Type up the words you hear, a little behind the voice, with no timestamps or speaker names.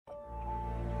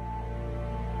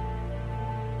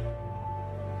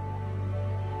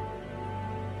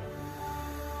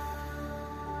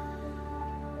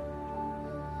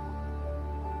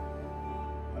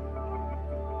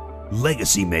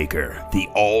Legacy Maker, the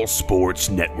All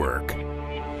Sports Network.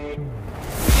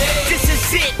 This is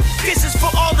it. This is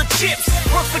for all the chips.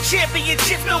 Work for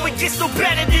championships. No, it gets no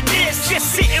better than this.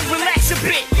 Just sit and relax a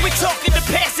bit. We're talking to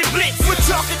pass and blitz. We're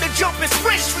talking to jump and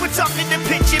switch. We're talking to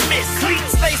pitch and miss. Cleat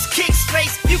space, kick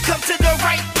space. You come to the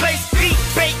right place. Beat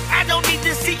bait. I don't need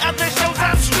to see other shows.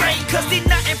 I'm straight. Cause they're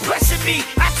not impressing me.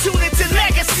 I tune into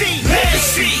Legacy.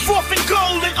 Legacy. Fourth and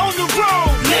goal and on the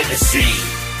road. Legacy.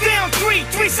 Down 3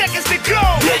 seconds to go.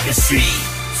 Legacy.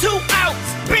 2 outs,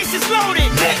 bases loaded.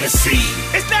 Legacy.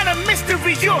 It's not a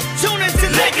mystery, you're tuning to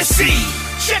Legacy.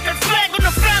 Checkered flag on the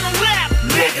final lap.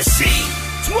 Legacy.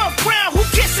 12th round, who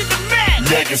gets in the mat?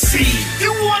 Legacy.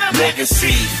 You want a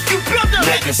legacy? You build a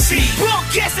legacy.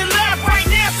 Broadcasting live right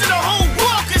now so the whole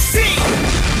world can see.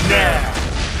 Now,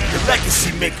 the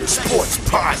Legacy Maker Sports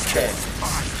Podcast.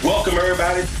 Welcome,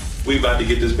 everybody. We about to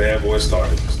get this bad boy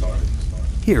started.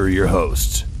 Here are your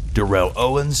hosts, Darrell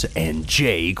Owens and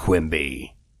Jay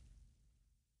Quimby.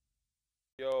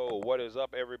 Yo, what is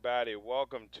up, everybody?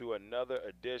 Welcome to another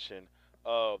edition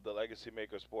of the Legacy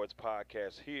Maker Sports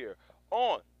Podcast here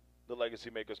on the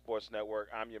Legacy Maker Sports Network.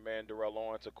 I'm your man, Darrell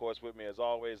Owens. Of course, with me, as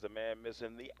always, the man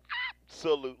missing the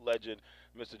absolute legend,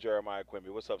 Mr. Jeremiah Quimby.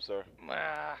 What's up, sir?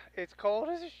 It's cold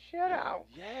as a shit out.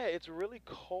 Yeah, it's really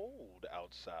cold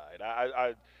outside.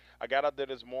 I got out there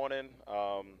this morning,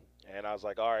 and I was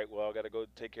like, all right, well, I got to go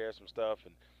take care of some stuff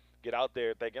and get out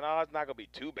there thinking, oh, it's not going to be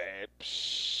too bad.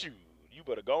 Shoot. You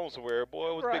better go somewhere, boy.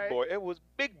 It was right. big boy. It was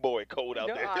big boy cold out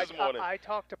there this morning. I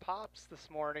talked to Pops this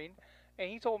morning, and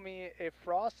he told me it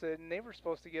frosted, and they were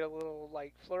supposed to get a little,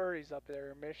 flurries up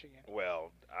there in Michigan.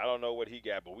 Well, I don't know what he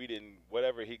got, but we didn't.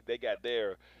 Whatever they got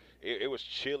there, it was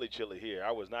chilly here.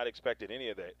 I was not expecting any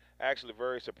of that. Actually,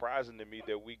 very surprising to me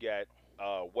that we got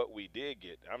what we did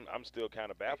get. I'm still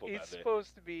kind of baffled by that. It's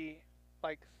supposed to be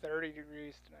 30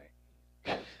 degrees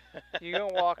tonight. You're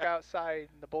going to walk outside,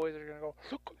 and the boys are going to go,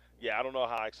 yeah, I don't know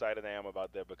how excited I am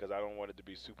about that because I don't want it to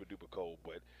be super duper cold.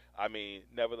 But, I mean,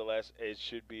 nevertheless, it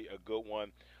should be a good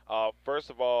one.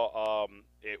 First of all,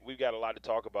 we've got a lot to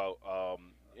talk about.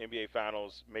 NBA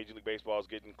Finals, Major League Baseball is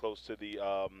getting close to the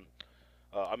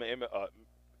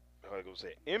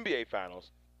NBA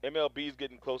Finals. MLB is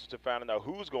getting closer to finding out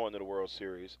who's going to the World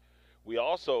Series. We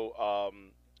also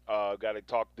got to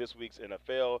talk this week's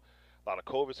NFL. A lot of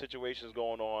COVID situations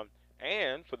going on.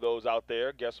 And for those out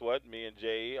there, guess what? Me and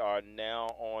Jay are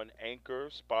now on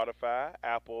Anchor, Spotify,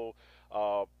 Apple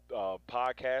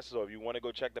Podcasts. So if you want to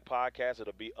go check the podcast,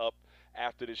 it'll be up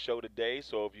after the show today.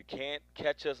 So if you can't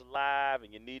catch us live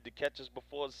and you need to catch us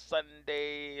before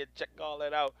Sunday and check all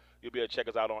that out, you'll be able to check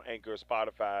us out on Anchor,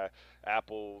 Spotify,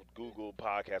 Apple, Google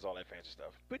Podcasts, all that fancy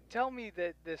stuff. But tell me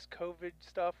that this COVID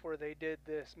stuff where they did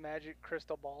this magic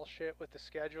crystal ball shit with the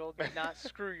schedule did not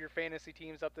screw your fantasy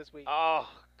teams up this week. Oh,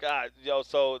 God. Yo,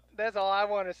 so that's all I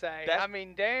want to say. I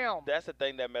mean, damn. That's the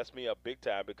thing that messed me up big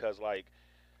time because,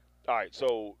 all right,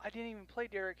 so I didn't even play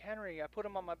Derrick Henry. I put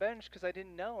him on my bench because I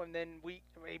didn't know, and then he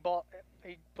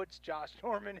puts Josh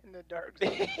Norman in the dark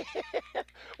zone.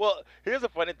 Well, here's the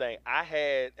funny thing. I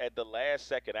had at the last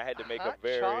second, I had to make a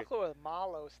very chocolate with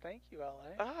Malos. Thank you,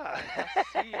 LA. I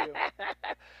see you.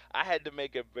 I had to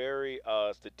make a very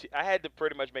I had to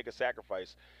pretty much make a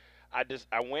sacrifice.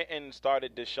 I went and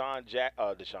started Deshaun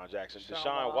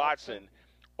Watson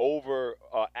over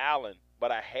Allen,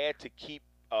 but I had to keep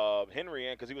Henry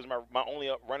in because he was my only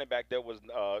running back that was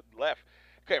left.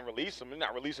 Couldn't release him. I'm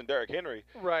not releasing Derrick Henry.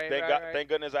 Right. Thank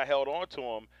goodness I held on to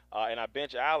him, and I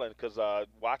benched Allen because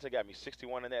Watson got me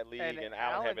 61 in that league, and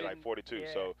Allen had me 42. Yeah.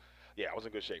 So, yeah, I was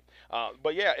in good shape.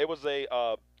 But yeah, it was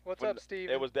What's up, Steve?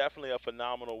 It was definitely a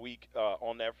phenomenal week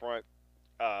on that front,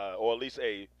 or at least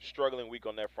a struggling week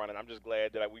on that front, and I'm just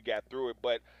glad that we got through it.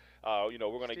 But we're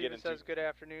going to get into. Says good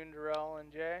afternoon, Darrell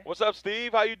and Jay. What's up,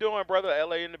 Steve? How you doing, brother?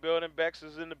 LA in the building. Bex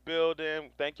is in the building.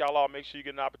 Thank y'all all. Make sure you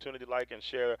get an opportunity to like and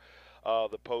share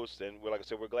the post. And like I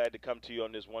said, we're glad to come to you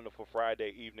on this wonderful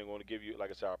Friday evening. We're going to give you,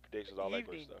 like I said, our predictions, all that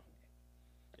good stuff.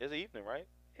 It's evening, right?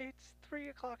 It's 3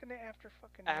 o'clock in the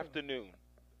afternoon.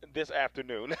 This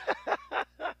afternoon.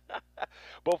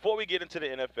 Before we get into the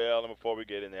NFL and before we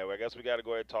get in there, I guess we got to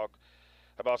go ahead and talk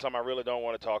about something I really don't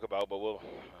want to talk about, but we'll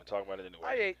talk about it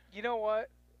anyway. You know what?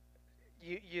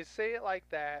 You say it like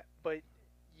that, but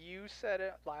you said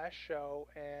it last show,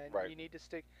 and right. You need to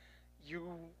stick.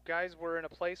 You guys were in a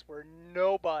place where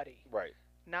nobody, right?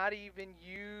 Not even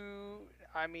you.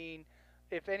 I mean,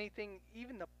 if anything,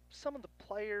 even some of the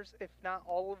players, if not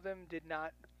all of them, did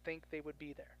not think they would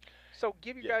be there. So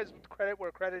give you guys credit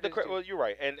where credit is due. Well, you're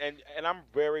right, and I'm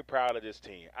very proud of this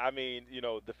team. I mean,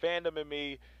 the fandom in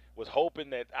me was hoping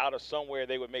that out of somewhere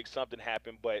they would make something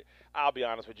happen. But I'll be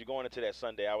honest with you, going into that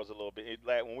Sunday, I was a little bit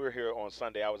like when we were here on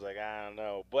Sunday, I was like, I don't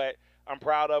know. But I'm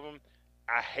proud of them.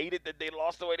 I hated that they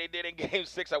lost the way they did in Game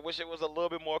 6. I wish it was a little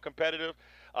bit more competitive.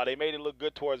 They made it look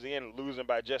good towards the end, losing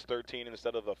by just 13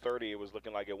 instead of the 30 it was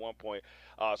looking like at one point.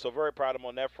 So very proud of them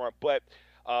on that front. But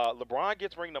LeBron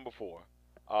gets ring number 4.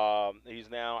 He's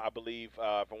now, I believe,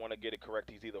 if I want to get it correct,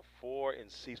 he's either 4 and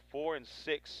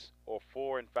 6 or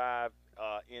 4 and 5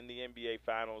 in the NBA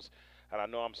Finals. And I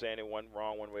know I'm saying it one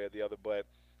wrong one way or the other, but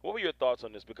what were your thoughts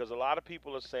on this? Because a lot of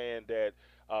people are saying that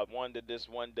that this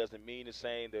one doesn't mean the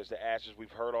same. There's the Ashes.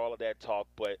 We've heard all of that talk,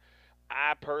 but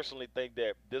I personally think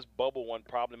that this bubble one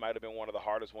probably might have been one of the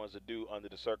hardest ones to do under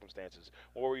the circumstances.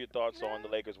 What were your thoughts on the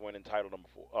Lakers winning title number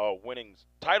 4, winning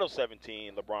title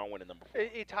 17, LeBron winning number 4?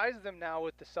 It ties them now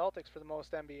with the Celtics for the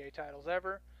most NBA titles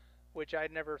ever, which I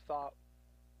never thought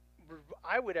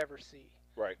I would ever see.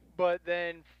 Right. But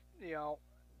then, the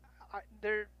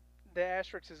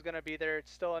asterisk is going to be there.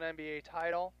 It's still an NBA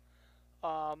title.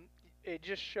 It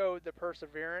just showed the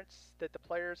perseverance that the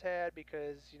players had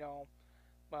because,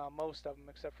 well, most of them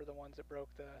except for the ones that broke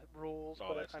the rules.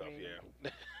 All that stuff,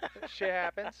 yeah. Shit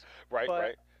happens. Right, but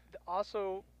right.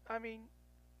 Also,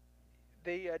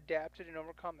 they adapted and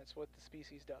overcome. It's what the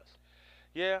species does.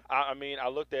 Yeah, I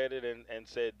looked at it and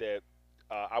said that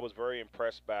I was very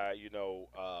impressed by,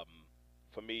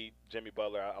 for me, Jimmy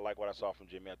Butler. I like what I saw from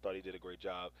Jimmy. I thought he did a great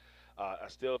job. I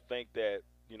still think that,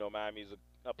 Miami's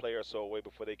a player or so away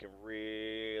before they can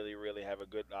really, really have a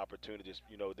good opportunity.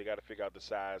 They got to figure out the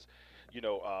size.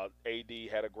 AD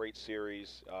had a great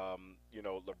series.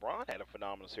 LeBron had a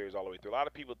phenomenal series all the way through. A lot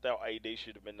of people thought AD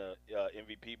should have been the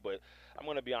MVP, but I'm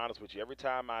going to be honest with you. Every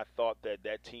time I thought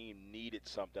that team needed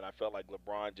something, I felt like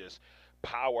LeBron just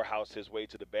powerhoused his way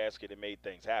to the basket and made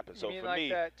things happen. So you mean for like me,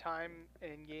 that time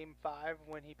in Game 5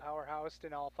 when he powerhoused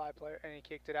in all 5 players and he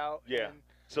kicked it out? Yeah. And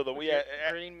so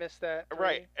Green missed that.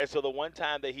 Right. And so the one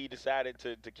time that he decided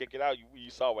to kick it out,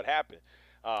 you saw what happened.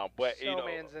 But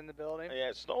Snowman's in the building.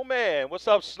 Yeah, Snowman. What's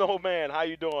up, Snowman? How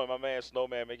you doing, my man,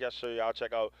 Snowman? Make sure y'all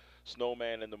check out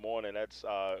Snowman in the morning. That's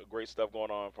great stuff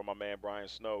going on from my man Brian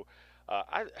Snow.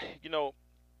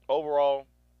 Overall,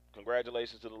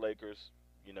 congratulations to the Lakers.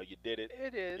 You did it.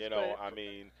 It is. You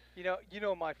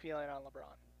know my feeling on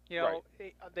LeBron.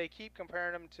 They keep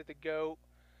comparing him to the GOAT,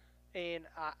 and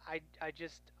I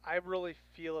really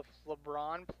feel if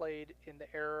LeBron played in the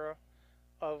era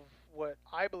of what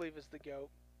I believe is the GOAT,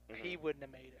 he wouldn't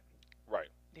have made it. Right.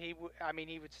 He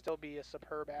would still be a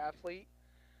superb athlete,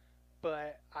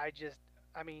 but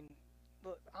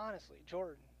look, honestly,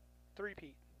 Jordan,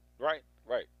 3-peat. Right.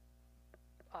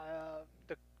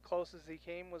 The closest he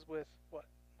came was with what,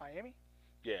 Miami?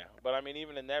 Yeah, but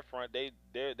even in that front, they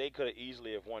could have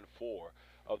easily have won 4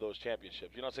 of those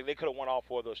championships. So they could have won all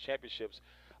 4 of those championships.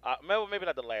 Maybe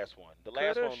not the last one. The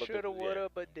last one shoulda, woulda,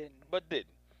 but didn't.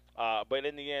 But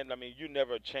in the end, you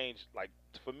never change. Like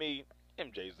for me,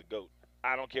 MJ's the GOAT.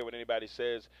 I don't care what anybody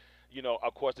says.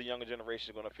 Of course, the younger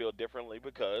generation is going to feel differently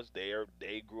because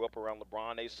they grew up around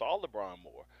LeBron. They saw LeBron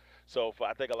more. So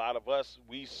I think a lot of us,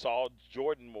 we saw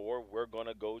Jordan more. We're going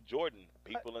to go Jordan.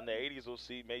 People in the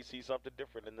 80s may see something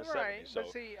different in the 70s. Right, So.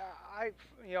 but see,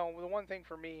 the one thing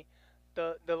for me,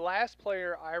 the last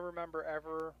player I remember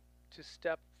ever to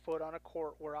step foot on a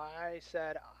court where I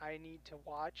said I need to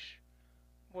watch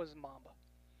was Mamba.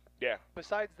 Yeah.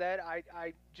 Besides that,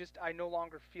 I no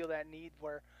longer feel that need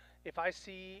where if I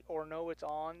see or know it's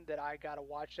on that I got to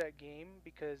watch that game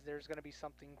because there's going to be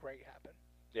something great happen.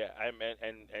 Yeah,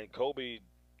 and Kobe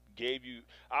gave you.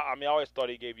 I always thought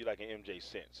he gave you like an MJ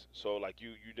sense. So like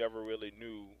you never really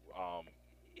knew.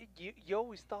 You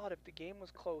always thought if the game was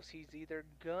close, he's either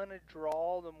gonna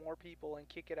draw the more people and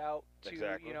kick it out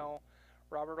to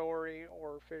Robert Horry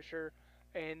or Fisher,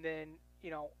 and then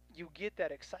you get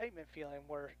that excitement feeling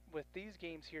where with these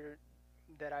games here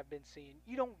that I've been seeing,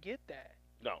 you don't get that.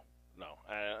 No,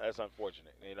 that's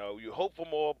unfortunate. You hope for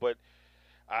more, but.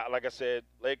 Like I said,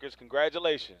 Lakers,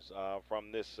 congratulations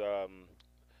from this,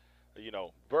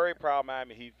 very proud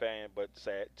Miami Heat fan, but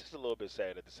sad, just a little bit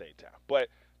sad at the same time. But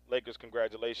Lakers,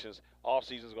 congratulations. Off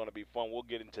season is going to be fun. We'll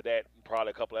get into that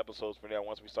probably a couple episodes from there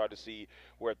once we start to see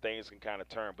where things can kind of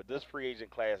turn. But this free agent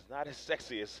class is not as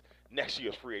sexy as next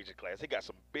year's free agent class. They got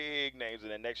some big names in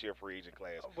that next year free agent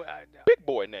class. Big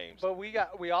boy names. But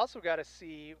we also got to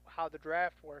see how the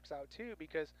draft works out too,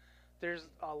 because there's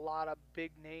a lot of big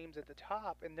names at the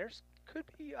top, and there's could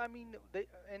be. I mean,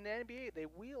 in the NBA, they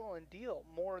wheel and deal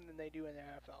more than they do in the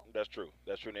NFL. That's true.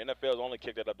 That's true. The NFL has only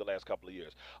kicked that up the last couple of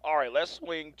years. All right, let's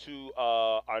swing to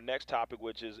our next topic,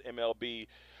 which is MLB.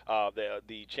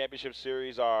 The championship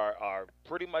series are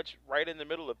pretty much right in the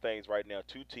middle of things right now.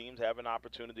 Two teams have an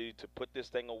opportunity to put this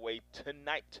thing away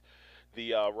tonight.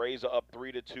 The Rays are up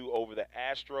 3-2 over the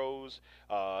Astros.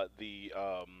 The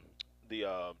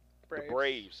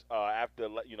Braves after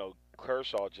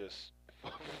Kershaw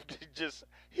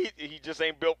he just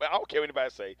ain't built. I don't care what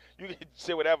anybody say. You can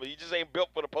say whatever. He just ain't built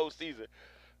for the postseason.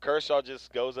 Kershaw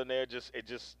just goes in there, it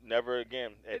just never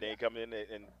again, and they come in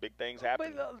and big things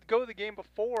happen. But go to the game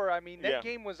before. I mean, that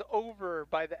game was over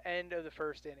by the end of the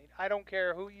first inning. I don't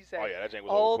care who you say. Oh yeah, that game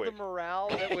was all over quick. The morale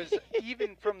that was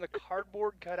even from the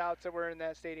cardboard cutouts that were in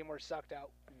that stadium were sucked out.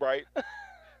 Right.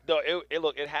 No,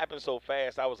 it happened so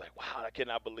fast. I was like, wow, I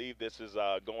cannot believe this is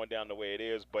going down the way it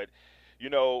is. But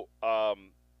it's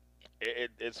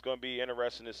going to be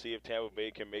interesting to see if Tampa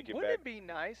Bay can make it back. Wouldn't it be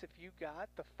nice if you got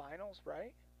the finals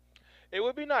right? It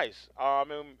would be nice.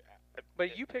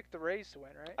 But you picked the Rays to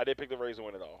win, right? I did pick the Rays to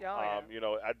win it all. Yeah,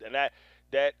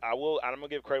 That I will. I'm gonna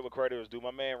give credit where credit is due.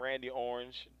 My man Randy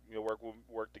Orange,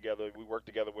 work together. We worked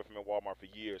together with him in Walmart for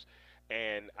years.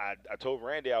 And I told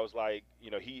Randy, I was like,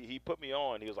 he put me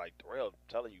on. He was like, Darrell, I'm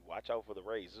telling you, watch out for the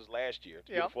Rays. This was last year,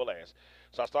 the year before last.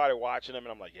 So I started watching them,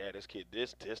 and I'm like, yeah,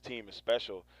 this team is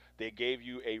special. They gave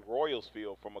you a Royals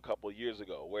feel from a couple of years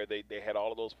ago, where they had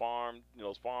all of those farm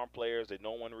players that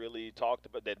no one really talked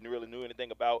about, that really knew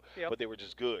anything about, but they were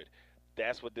just good.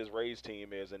 That's what this Rays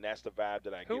team is, and that's the vibe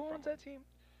that I get from them. Who owns that team?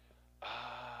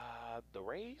 The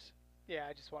Rays? Yeah,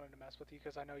 I just wanted to mess with you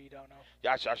because I know you don't know.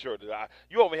 Yeah, I sure did.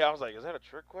 You over here, I was like, is that a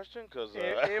trick question? Because is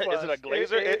it a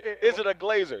Glazer? Is it a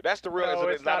Glazer? That's the real. No,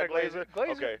 it's not a Glazer.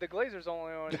 Okay. The Glazers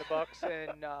only own the Bucks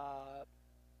and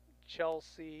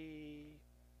Chelsea,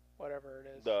 whatever it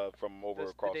is. From over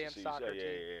across the seas. Soccer team.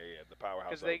 The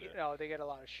powerhouse. Because they get a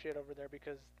lot of shit over there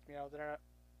because they're not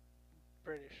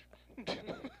British.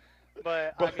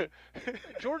 But I mean,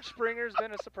 George Springer's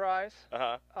been a surprise.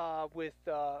 With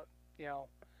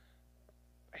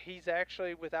he's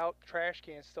actually, without trash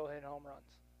cans, still hitting home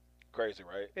runs. Crazy,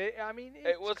 right? It's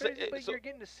crazy, but you're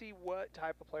getting to see what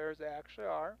type of players they actually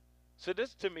are. So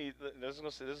this, to me, this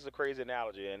is a crazy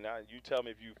analogy, and now you tell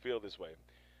me if you feel this way.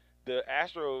 The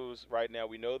Astros right now,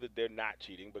 we know that they're not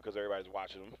cheating because everybody's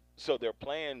watching them, so they're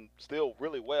playing still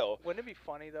really well. Wouldn't it be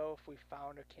funny though if we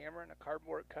found a camera and a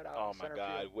cardboard cutout? Oh in my center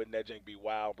God! field? Wouldn't that jank be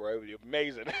wild, bro? It would be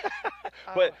amazing.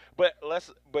 But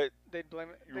they'd blame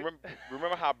it.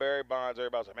 Remember how Barry Bonds?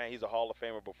 Everybody's like, man, he's a Hall of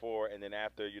Famer before, and then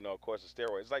after, of course, the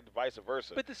steroids. It's like the vice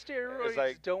versa. But the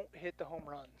steroids don't hit the home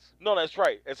runs. No, that's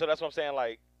right. And so that's what I'm saying.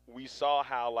 Like, we saw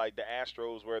how the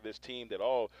Astros were this team that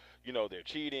they're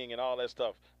cheating and all that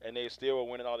stuff, and they still were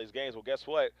winning all these games. Well, guess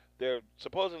what? They're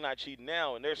supposedly not cheating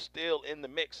now, and they're still in the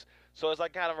mix. So it's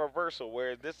like kind of a reversal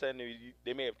where this and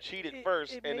they may have cheated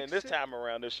first, and then this time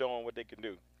around they're showing what they can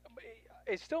do.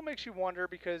 It still makes you wonder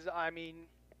because, I mean,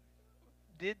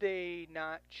 did they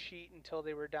not cheat until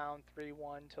they were down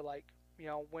 3-1 to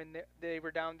when they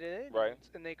were down to it, right?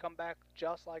 And they come back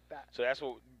just like that. So that's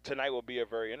what tonight will be a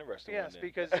very interesting one. Yes,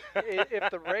 because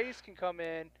if the Rays can come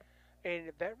in,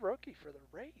 and that rookie for the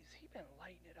Rays, he's been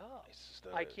lighting it up.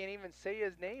 I can't even say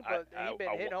his name, but he's been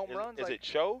hitting home runs. Is it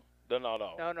Cho? No.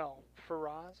 No.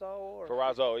 Ferrazzo or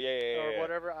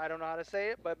whatever. I don't know how to say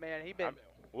it, but man, he's been.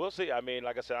 We'll see. I mean,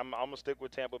 like I said, I'm gonna stick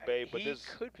with Tampa Bay, but he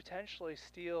could potentially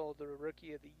steal the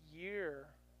Rookie of the Year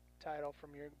title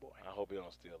from your boy. I hope he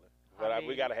don't steal it. But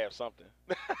we gotta have something.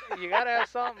 You gotta have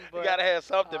something. But, you gotta have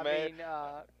something, man. I mean,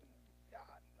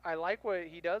 I like what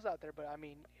he does out there, but I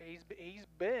mean, he's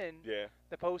been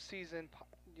the postseason,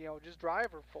 just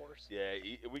driver force. Yeah,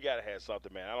 we gotta have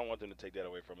something, man. I don't want them to take that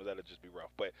away from us. That'll just be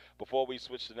rough. But before we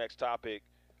switch to the next topic,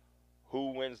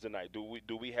 who wins tonight?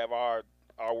 Do we have our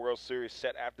World Series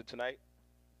set after tonight?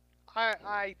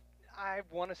 I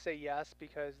want to say yes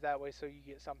because that way so you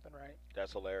get something right.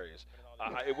 That's hilarious.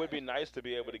 It would be nice to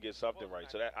be able to get something right.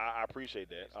 So that I appreciate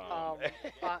that.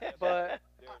 But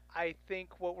I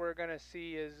think what we're gonna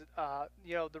see is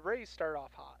the Rays start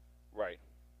off hot. Right.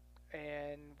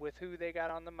 And with who they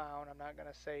got on the mound, I'm not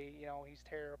gonna say he's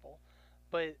terrible,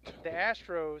 but the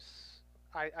Astros,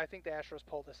 I think the Astros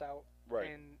pull this out,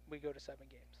 and we go to 7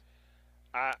 games.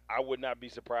 I would not be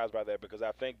surprised by that because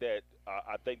I think that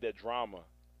drama.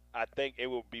 I think it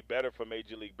would be better for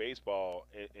Major League Baseball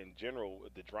in general,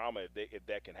 the drama, if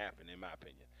that can happen, in my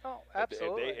opinion. Oh,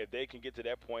 absolutely. If they can get to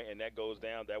that point and that goes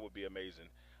down, that would be amazing.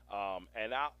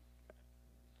 And I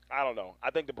don't know.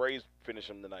 I think the Braves finish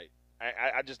them tonight.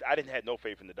 I didn't have no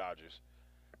faith in the Dodgers.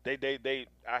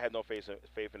 I have no faith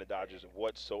in the Dodgers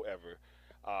whatsoever.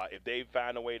 If they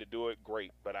find a way to do it,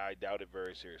 great, but I doubt it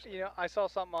very seriously. You know, I saw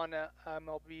something on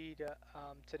MLB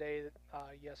today,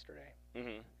 yesterday,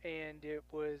 and it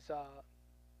was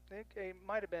it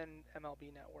might have been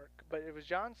MLB Network, but it was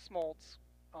John Smoltz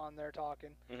on there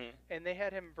talking, and they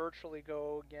had him virtually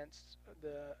go against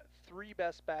the 3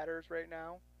 best batters right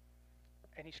now,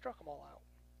 and he struck them all out.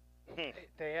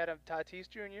 They had Tatis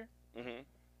Jr.,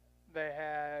 they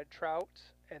had Trout,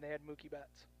 and they had Mookie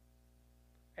Betts.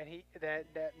 And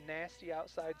that nasty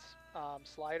outside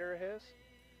slider of his,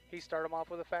 he started him off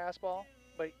with a fastball,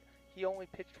 but he only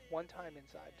pitched 1 time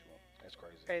inside to him. That's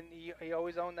crazy. And he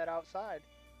always owned that outside.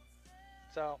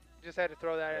 So just had to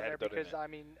throw that in there because I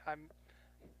mean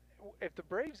if the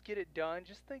Braves get it done,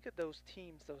 just think of those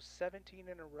teams, those 17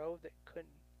 in a row that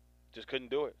couldn't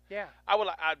do it. Yeah.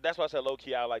 That's why I said low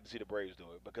key. I would like to see the Braves do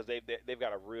it because they've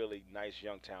got a really nice,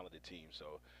 young, talented team.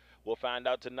 So we'll find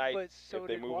out tonight if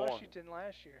they move on. But so did Washington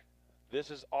last year.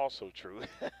 This is also true.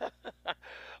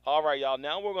 All right, y'all.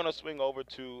 Now we're gonna swing over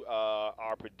to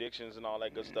our predictions and all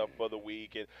that good stuff for the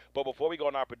week. But before we go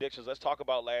on our predictions, let's talk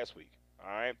about last week.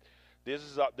 All right. This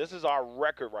is our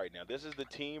record right now. This is the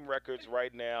team records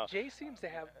right now. Jay seems to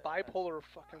have bipolar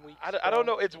fucking weeks. I don't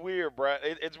know. It's weird, bruh.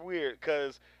 It's weird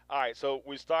because, all right, so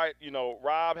we start,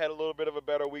 Rob had a little bit of a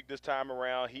better week this time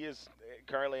around. He is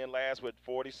currently in last with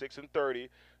 46-30.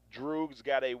 Drew's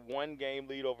got a 1-game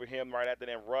lead over him right after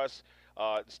that. Russ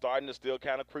starting to still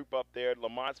kind of creep up there.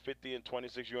 Lamont's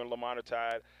 50-26. You and Lamont are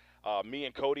tied. Me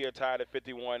and Cody are tied at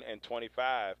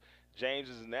 51-25. James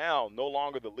is now no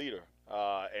longer the leader.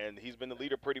 And he's been the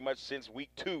leader pretty much since week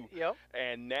 2. Yep.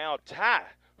 And now Ty,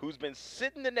 who's been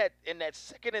sitting in that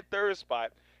 2nd and 3rd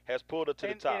spot, has pulled it to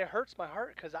the top. And it hurts my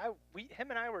heart because him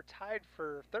and I were tied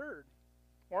for 3rd,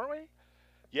 weren't we?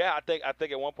 Yeah, I think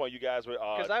at one point you guys were.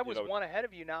 Because I was 1 ahead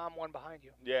of you. Now I'm 1 behind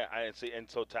you. Yeah, and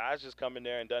so Ty's just come in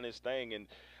there and done his thing, and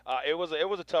it was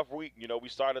a tough week. We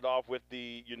started off with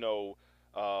the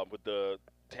with the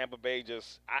Tampa Bay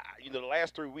the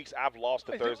last 3 weeks I've lost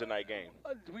a Thursday night game.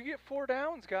 We get 4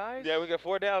 downs, guys. Yeah, we get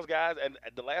 4 downs, guys. And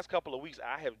the last couple of weeks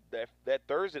I have that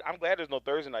Thursday. I'm glad there's no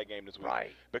Thursday night game this week.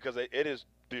 Right. Because it has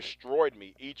destroyed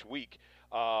me each week.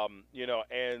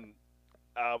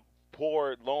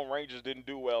 Poor Lone Rangers didn't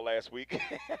do well last week.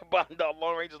 But the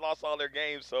Lone Rangers lost all their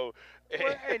games. So.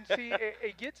 Well, and see,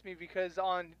 it gets me because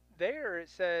on there it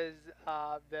says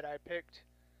that I picked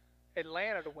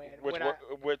Atlanta to win.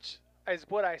 Which is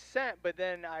what I sent, but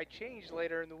then I changed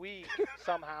later in the week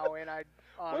somehow, and I.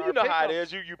 Well, you know how it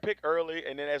is. You pick early,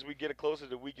 and then as we get closer to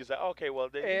the week, you say, okay, well,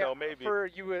 then, maybe. For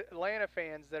you Atlanta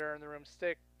fans that are in the room,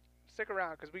 stick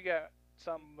around because we got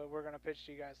something that we're gonna pitch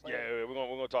to you guys later. Yeah, we're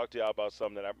gonna talk to y'all about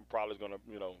something that I'm probably gonna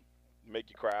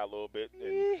make you cry a little bit,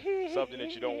 and something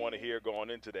that you don't want to hear going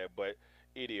into that, but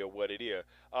it is what it is.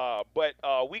 But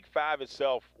week 5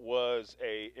 itself was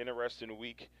a interesting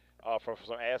week. From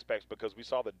some aspects because we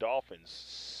saw the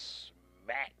Dolphins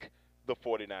smack the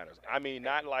 49ers. I mean,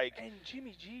 not like... And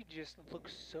Jimmy G just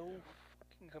looked so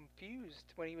fucking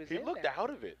confused when he was He looked out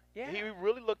of it. Yeah. He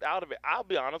really looked out of it. I'll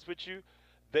be honest with you.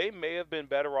 They may have been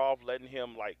better off letting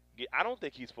him, I don't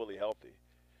think he's fully healthy.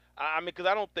 I mean, because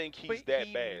I don't think he's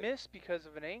that bad. He missed because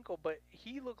of an ankle, but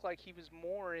he looked like he was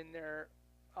more in there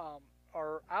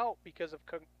or out because of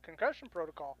concussion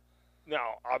protocol.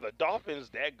 Now, are the Dolphins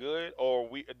that good, or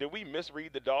did we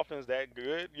misread the Dolphins that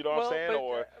good? You know what I'm saying?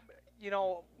 Or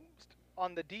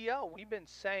on the DL, we've been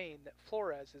saying that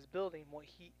Flores is building what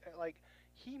he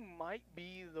might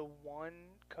be the one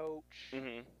coach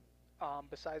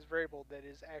besides Vrabel that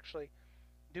is actually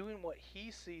doing what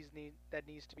he sees that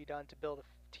needs to be done to build a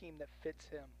team that fits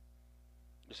him.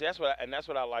 See, that's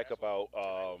what I like about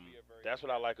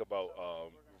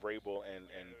Vrabel and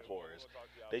Flores.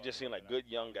 They just seem like good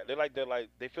young guys.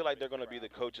 They feel like they're going to be the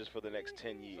coaches for the next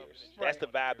 10 years. That's the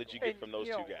vibe that you get from those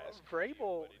 2 guys.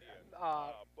 Vrabel,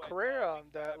 Carrera,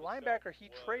 the linebacker he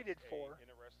traded for,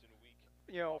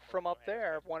 from up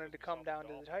there, wanted to come down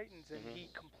to the Titans, and he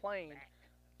complained.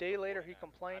 Day later, he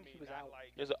complained he was out.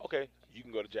 He said, okay, you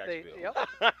can go to Jacksonville.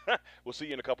 Yep. We'll see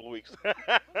you in a couple of weeks.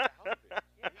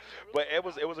 But it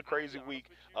was a crazy week.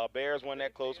 Bears won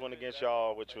that close one against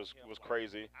y'all, which was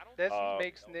crazy. This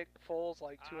makes Nick Foles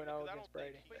like 2-0 against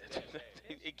Brady.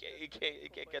 It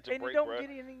can't catch a break, and it don't bro. get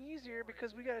anything easier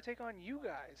because we got to take on you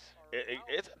guys.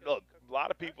 Look, a lot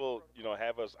of people,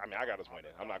 have us. I mean, I got us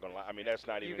winning. I'm not gonna lie. I mean, that's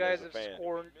not even. You guys as a have fan.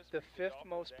 scored the 5th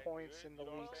most points in the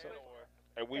league so far.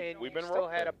 And we've been still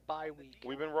rolling. Had a bye week.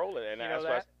 We've been rolling, and that's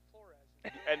why.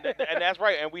 And that's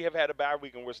right. And we have had a bad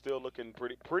week, and we're still looking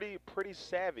pretty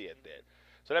savvy at that.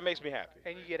 So that makes me happy.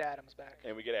 And you get Adams back.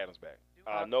 And we get Adams back.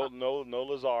 No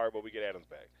Lazard, but we get Adams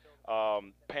back.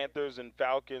 Panthers and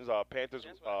Falcons. Panthers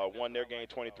won their game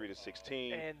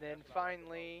 23-16. And then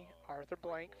finally, Arthur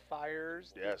Blank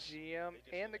fires Yes. the GM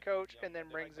and the coach, and then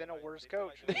brings in a worse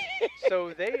coach.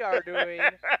 So they are doing.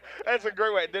 That's a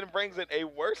great way. Then brings in a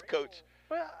worse coach.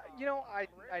 Well, I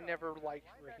never liked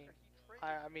Raheem.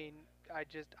 I mean,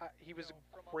 he was a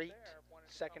great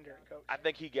secondary coach. I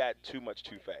think he got too much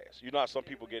too fast. You know how some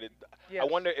people get it. Yes. I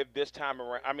wonder if this time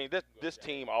around. I mean, this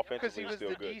team offensively is still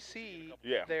because he good. was the DC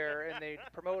Yeah. there, and they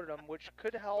promoted him, which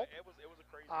could help.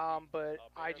 But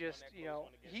I just,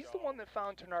 he's the one that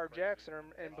found Tenard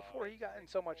Jackson, and before he got in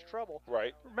so much trouble.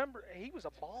 Right. Remember, he was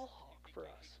a ball hawk for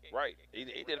us. Right. He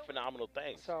did phenomenal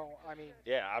things. So, I mean.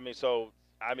 Yeah.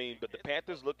 But the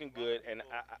Panthers looking good, and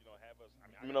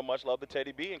much love to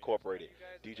Teddy B Incorporated.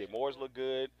 DJ Moore's look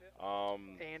good.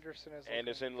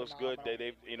 Anderson looks good.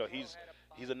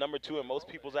 He's a number 2 in most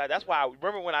people's eyes. That's why I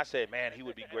remember when I said, man, he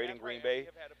would be great in Green Bay.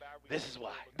 This is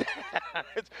why.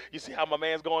 You see how my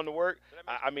man's going to work?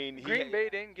 Green Bay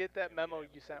didn't get that memo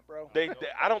you sent, bro.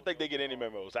 I don't think they get any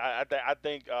memos. I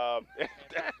think the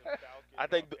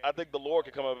Lord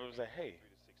could come up and say, hey,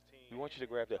 we want you to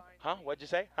grab that. Huh? What'd you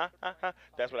say? Huh?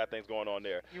 That's what I think's going on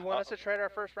there. You want us to trade our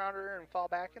first rounder and fall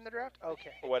back in the draft?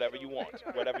 Okay. Whatever you want.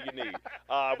 Whatever you need.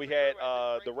 We had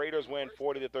the Raiders win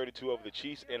 40-32 over the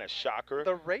Chiefs in a shocker.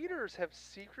 The Raiders have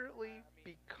secretly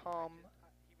become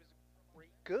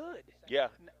good. Yeah.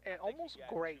 And almost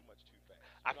great.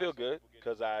 I feel good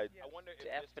because I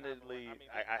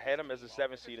had them as a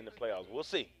 7th seed in the playoffs. We'll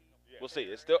see.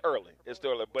 It's still early.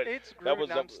 But it's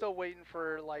Gruden. I'm still waiting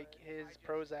for his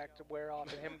Prozac to wear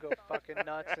off and him go fucking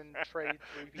nuts and trade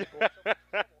 3 people.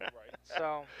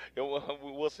 So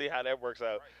we'll see how that works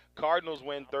out. Cardinals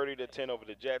win 30-10 over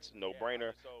the Jets. No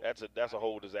brainer. That's a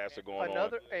whole disaster going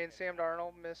on. And Sam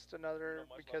Darnold missed another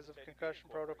because of concussion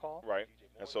protocol. Right.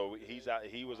 And so he's out.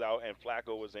 He was out, and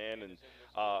Flacco was in, and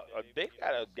they've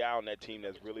got a guy on that team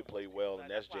that's really played well,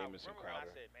 and that's Jamison Crowder.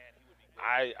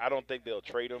 I don't think they'll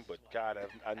trade him, but God,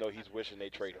 I know he's wishing they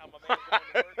trade him.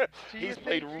 He's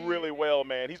played really well,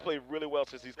 man. He's played really well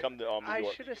since he's come to New York.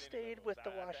 I should have stayed with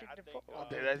the Washington football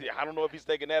team. I don't know if he's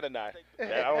thinking that or not.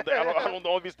 I don't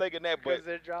know if he's thinking that, but because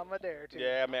there's drama there too.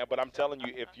 Yeah, man. But I'm telling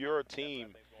you, if you're a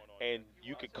team and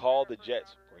you could call the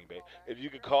Jets, Green Bay, if you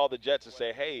could call the Jets and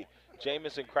say, hey,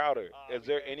 Jamison Crowder, is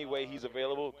there any way he's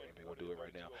available? Maybe we'll do it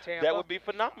right now. Tampa. That would be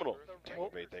phenomenal. Tampa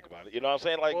Bay, think about it. You know what I'm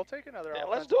saying? Like, we'll take another. Yeah,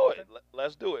 let's do it.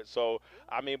 Let's do it. So,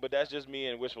 but that's just me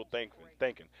and wishful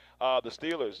thinking. The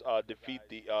Steelers defeat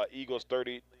the Eagles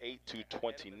 38-29.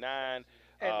 And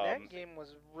that game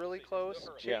was really close.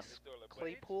 Chase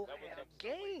Claypool had a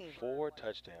game. 4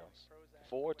 touchdowns.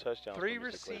 3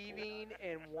 receiving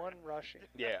and 1 rushing.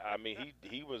 Yeah,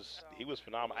 he was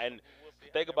phenomenal. And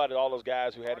think about it, all those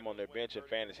guys who had him on their bench in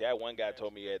fantasy. I had one guy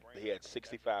told me he had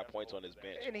 65 points on his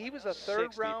bench. And he was a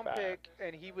 3rd-round pick,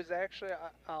 and he was actually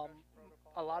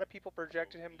a lot of people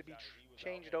projected him to be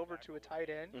changed over to a tight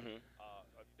end. Mm-hmm.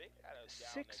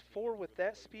 6'4" with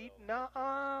that speed?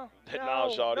 Nuh-uh.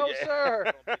 No, Shawty. No, yeah. sir.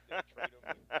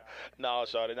 No,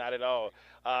 Shawty, not at all.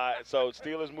 So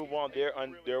Steelers move on.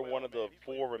 They're one of the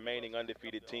 4 remaining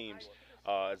undefeated teams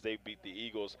as they beat the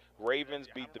Eagles. Ravens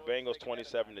beat the Bengals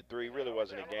 27-3. Really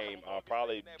wasn't a game.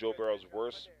 Probably Joe Burrow's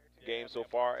worst game so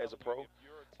far as a pro.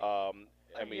 But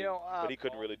he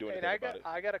couldn't really do anything about it.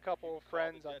 I got a couple of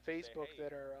friends on Facebook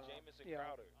that are,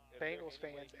 Bengals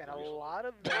fans, and a lot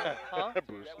of them,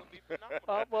 Bruce.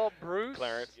 Bruce,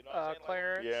 Clarence,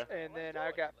 yeah. And then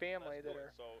I got family that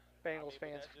are Bengals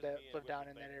fans that live down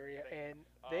in that area, and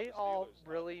they all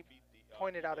really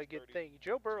pointed out a good thing.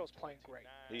 Joe Burrow's playing great.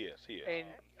 He is. And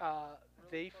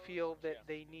they feel that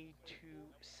they need to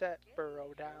set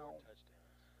Burrow down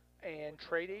and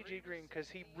trade A.J. Green because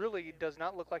he really does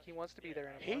not look like he wants to be there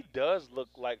anymore. He does look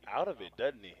like out of it,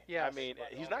 doesn't he? Yes.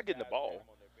 He's not getting the ball.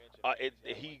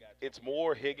 It's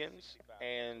more Higgins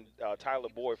and Tyler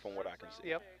Boyd from what I can see.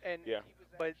 Yep.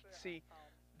 But see,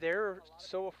 they're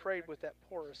so afraid with that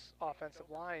porous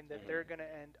offensive line that they're going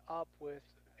to end up with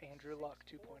Andrew Luck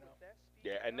 2.0.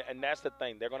 Yeah, and that's the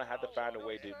thing. They're going to have to find a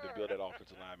way to build that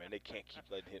offensive line, man. They can't keep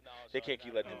letting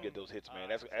him get those hits, man.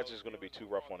 That's just going to be too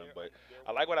rough on him. But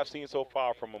I like what I've seen so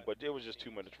far from him, but it was just too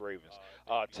much Ravens.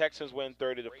 Texans win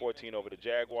 30-14 over the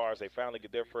Jaguars. They finally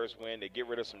get their first win. They get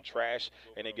rid of some trash,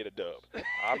 and they get a dub.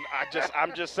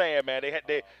 I'm just saying, man.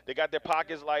 They got their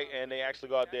pockets light, and they actually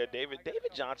go out there. David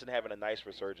Johnson having a nice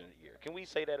resurgent year. Can we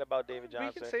say that about David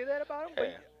Johnson? We can say that about him,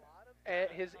 but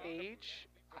at his age,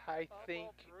 I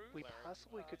think we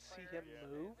possibly could see him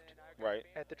moved Right.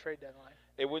 at the trade deadline.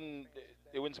 It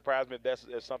wouldn't surprise me if that's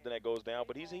something that goes down.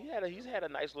 But he's had a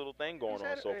nice little thing going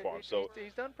on so far. So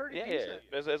he's done pretty yeah, decent.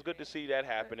 it's good to see that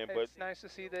happening. But It's nice to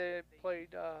see they played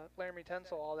Laramie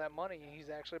Tunsil all that money, and he's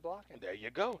actually blocking. there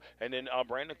you go. And then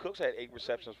Brandon Cooks had 8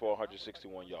 receptions for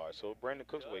 161 yards. So Brandon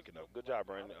Cooks waking up. Good job,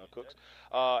 Brandon Cooks.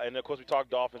 And of course we talked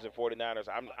Dolphins and 49ers.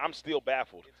 I'm still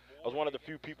baffled. I was one of the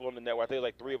few people on the network. I think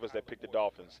like 3 of us that picked the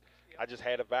Dolphins. I just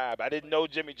had a vibe. I didn't know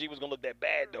Jimmy G was gonna look that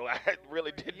bad though. I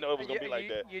really didn't know it was gonna be like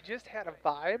that. You just had a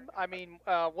vibe. I mean,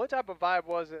 what type of vibe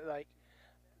was it? Like,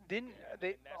 didn't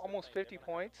they almost 50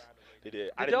 points? They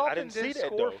did. The I Dolphins didn't see that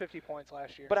score though. 50 points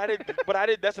last year. But I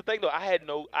didn't. That's the thing though. I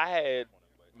had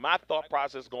my thought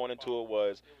process going into it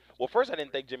was, well, first I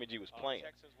didn't think Jimmy G was playing.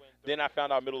 Then I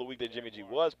found out middle of the week that Jimmy G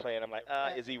was playing. I'm like,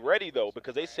 is he ready though?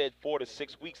 Because they said 4 to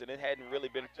 6 weeks, and it hadn't really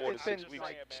been 4 to 6 weeks.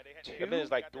 I mean,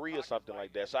 it's like 3 or something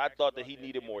like that. So I thought that he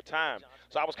needed more time.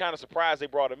 So I was kind of surprised they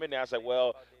brought him in there. I said,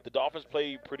 well, the Dolphins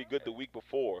played pretty good the week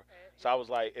before. So I was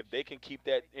like, if they can keep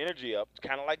that energy up,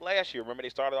 kind of like last year. Remember, they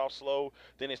started off slow,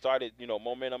 then they started,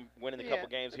 momentum, winning a couple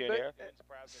games here and there.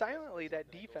 Silently,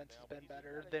 that defense has been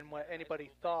better than what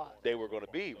anybody thought they were going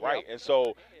to be, right? And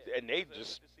so, and they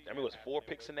just, I mean, it was 4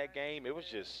 picks in that game. It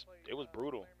was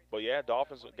brutal. But yeah,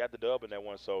 Dolphins got the dub in that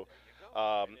one. So,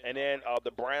 and then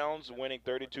the Browns winning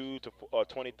 32 to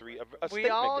 23. We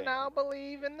all now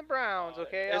believe in the Browns,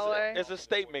 okay, LA? It's a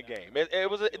statement game.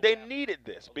 They needed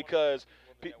this because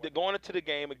going into the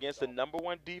game against the number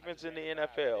 1 defense in the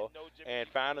NFL and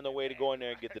finding a way to go in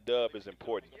there and get the dub is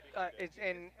important.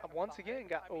 And once again,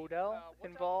 got Odell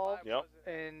involved. Yep.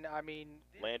 And I mean,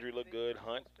 Landry looked good.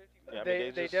 Hunt. Yeah,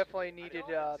 they definitely needed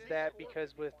that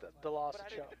because with the loss of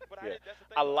Chubb. Yeah.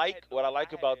 What I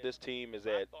like about this team is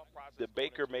that the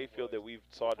Baker Mayfield that we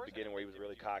saw at the beginning, where he was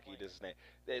really cocky, this and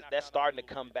that, that's starting to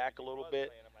come back a little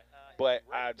bit. But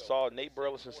I saw Nate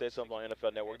Burleson said something on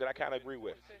NFL Network that I kind of agree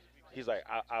with. He's like,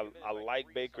 I like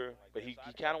Baker, but he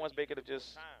kind of wants Baker to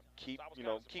just keep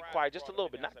quiet just a little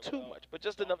bit, not too much, but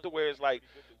just enough to where it's like,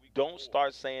 don't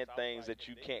start saying things that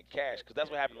you can't cash, because that's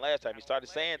what happened last time. He started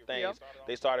saying things,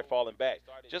 they started falling back.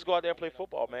 Just go out there and play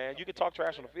football, man. You can talk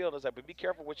trash on the field, it's like, but be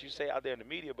careful what you say out there in the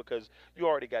media, because you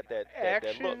already got that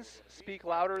Actions look. speak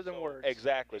louder than words.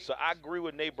 Exactly. So I agree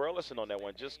with Nate Burleson on that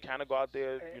one. Just kind of go out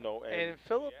there, And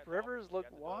Phillip Rivers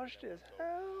looked washed as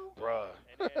hell. Bruh.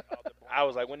 I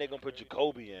was like, when they gonna put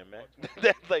Jacoby in, man?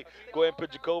 That's like, go ahead and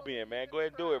put Jacoby in, man. Go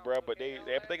ahead and do it, bro. But I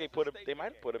think they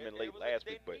might have put him in late last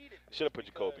week, but should have put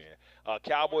Jacoby in.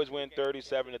 Cowboys win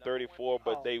 37-34,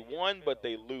 but they won, but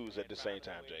they lose at the same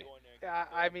time, Jay.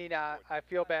 I mean, I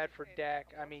feel bad for Dak.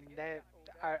 I mean,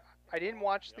 I didn't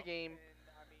watch the game.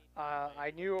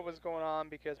 I knew what was going on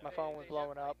because my phone was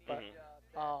blowing up, but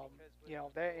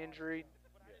that injury.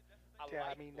 Yeah,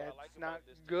 I mean, that's not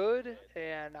good,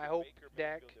 and I hope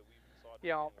Dak,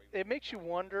 it makes you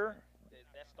wonder.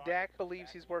 Dak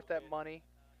believes he's worth that money.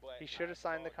 He should have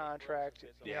signed the contract.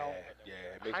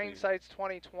 Hindsight's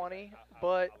 20/20,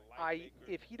 but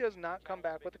if he does not come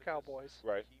back with the Cowboys,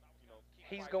 right,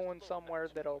 he's going somewhere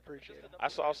that'll appreciate him. I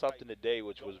saw something today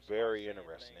which was very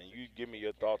interesting, and you give me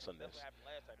your thoughts on this.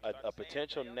 A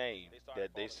potential name that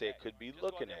they said could be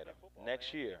looking at him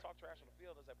next year.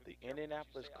 The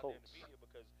Indianapolis Colts.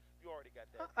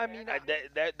 I mean,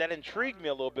 that intrigued me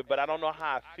a little bit, but I don't know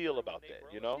how I feel about that.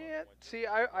 Yeah. See,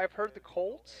 I've heard the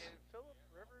Colts,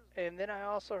 and then I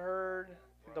also heard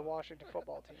the Washington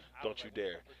football team. Don't you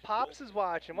dare. Pops is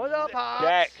watching. What's up, Pops?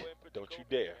 Dak, don't you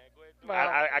dare. Well,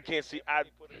 I can't see.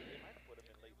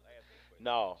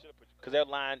 No. Because that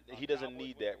line, he doesn't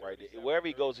need that right there. Wherever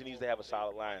he goes, he needs to have a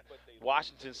solid line.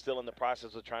 Washington's still in the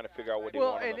process of trying to figure out what they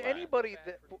want on the line. Well, and anybody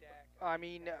that – I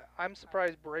mean, I'm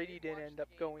surprised Brady didn't end up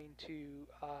going to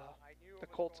the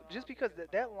Colts just because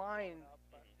that line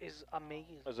is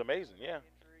amazing. It's amazing, yeah.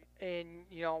 And,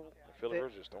 Phillip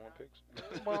Rivers just throwing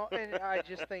picks. Well, and I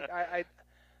just think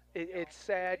it's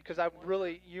sad because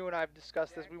you and I have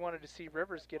discussed this. We wanted to see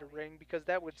Rivers get a ring because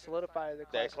that would solidify the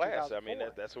class. That class. I mean,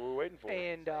 that's what we're waiting for.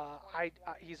 And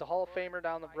he's a Hall of Famer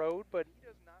down the road, but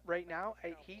right now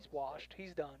he's washed.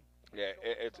 He's done. Yeah,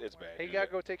 it's bad. He got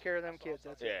to go take care of them kids.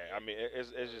 That's it. Yeah, I mean,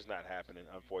 it's just not happening,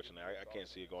 unfortunately. I can't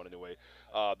see it going anyway.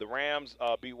 The Rams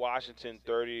beat Washington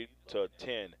 30-10,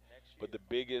 but the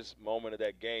biggest moment of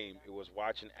that game, it was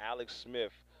watching Alex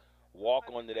Smith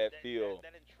walk onto that field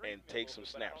and take some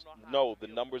snaps. No, the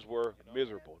numbers were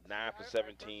miserable, 9 for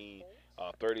 17,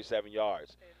 37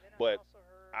 yards. But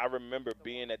I remember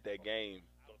being at that game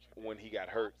when he got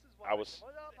hurt. I was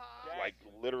like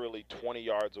literally 20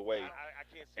 yards away,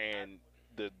 and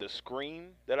the scream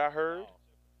that I heard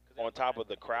on top of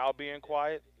the crowd being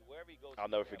quiet, I'll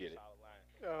never forget it.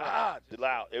 Oh.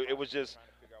 Delisle. It was just.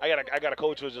 I got a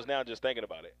coach who was just now just thinking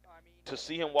about it. To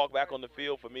see him walk back on the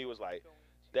field for me was like,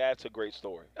 that's a great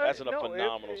story. That's a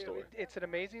phenomenal story. It's an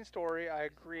amazing story. I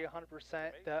agree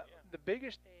 100%. The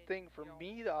biggest thing for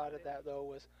me out of that, though,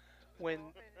 was when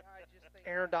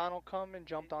Aaron Donald come and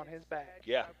jumped on his back.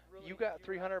 Yeah. You got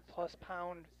 300-plus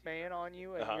pound man on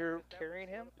you, and you're carrying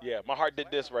him? Yeah, my heart did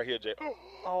this right here, Jay.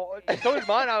 Oh, so did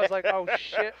mine. I was like, oh,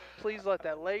 shit, please let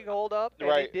that leg hold up. And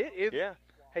Right. it did. Yeah.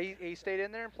 He stayed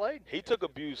in there and played. He took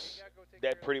abuse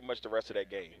that pretty much the rest of that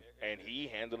game, and he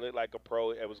handled it like a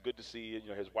pro. It was good to see,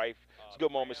 his wife. It's a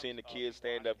good moment seeing the kids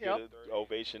stand up, get an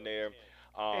ovation there.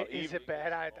 Is it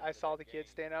bad? I saw the kid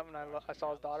stand up, and I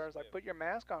saw his daughter. I was like, put your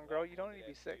mask on, girl. You don't need to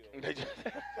be sick.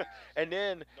 And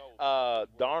then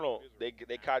Darnold,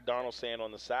 they caught Darnold saying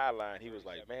on the sideline, he was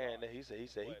like, man, he said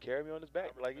he carried me on his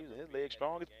back, like his leg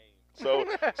strong. So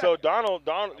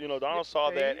Darnold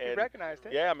saw that He and recognized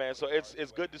it. Yeah, man. So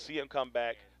it's good to see him come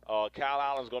back. Kyle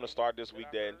Allen's going to start this week,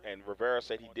 then, and Rivera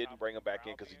said he didn't bring him back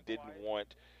in because he didn't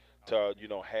want to,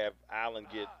 have Allen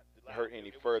get hurt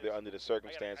any further under the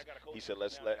circumstance. He said,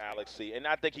 let's let Alex see, and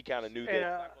I think he kind of knew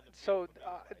that. So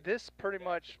this pretty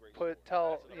much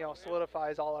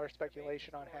solidifies all our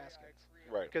speculation on Haskins,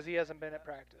 Right? Because he hasn't been at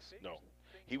practice. No,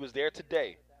 he was there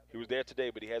today.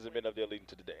 But he hasn't been up there leading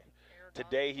to today.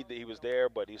 Today he was there,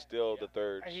 but he's still the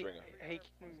third stringer.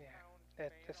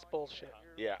 That's bullshit.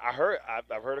 Yeah, I've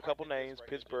heard a couple names,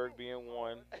 Pittsburgh being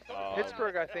one.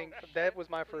 Pittsburgh, I think that was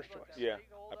my first choice. Yeah,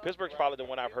 Pittsburgh's probably the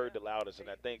one I've heard the loudest, and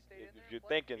I think if you're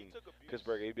thinking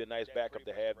Pittsburgh, he'd be a nice backup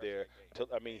to have there.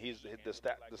 He's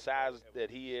the size that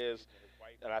he is,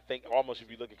 and I think almost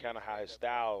if you look at kind of how his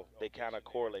style, they kind of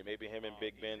correlate. Maybe him and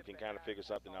Big Ben can kind of figure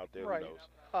something out there. Right. Who knows?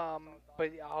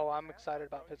 But I'm excited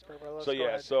about Pittsburgh.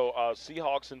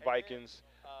 Seahawks and Vikings,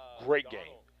 great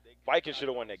game. Vikings should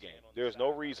have won that game. There's no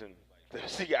reason the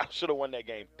Seattle should have won that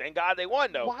game. Thank God they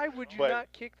won, though. Why would you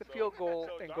not kick the field goal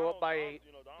and go up by 8?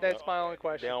 That's my only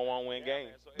question. They don't want to win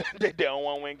games. They don't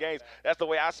want to win games. That's the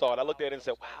way I saw it. I looked at it and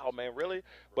said, wow, man, really?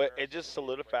 But it just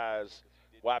solidifies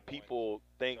why people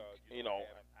think,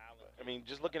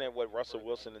 just looking at what Russell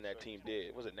Wilson and that team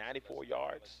did. Was it 94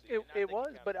 yards? It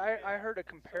was, but I heard a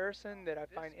comparison that I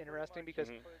find interesting because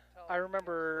I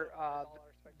remember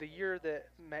the year that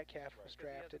Metcalf was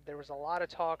drafted, there was a lot of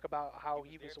talk about how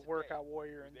he was a workout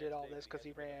warrior and did all this because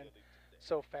he ran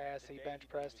so fast, he bench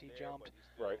pressed, he jumped.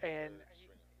 Right. And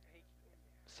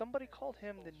somebody called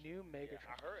him the new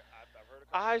Megatron.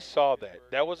 I saw that.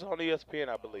 That was on ESPN,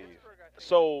 I believe.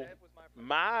 So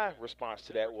my response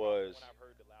to that was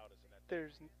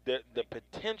the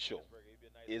potential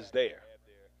is there.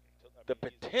 The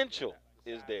potential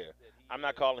is there. I'm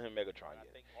not calling him Megatron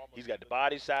yet. He's got the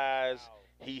body size.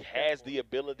 He has the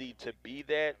ability to be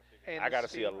that. And I got to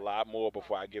see a lot more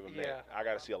before I give him that. I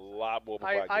got to see a lot more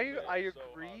before I give him that. I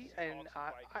agree, and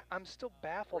I'm still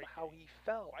baffled how he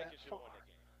fell that far.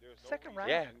 Second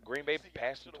round. Yeah, Green Bay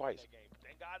passed him twice.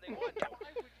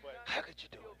 How could you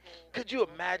do it? Could you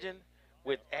imagine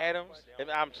with Adams?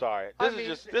 And I'm sorry.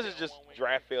 This is just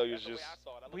draft failures.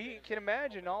 We can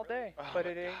imagine all day, but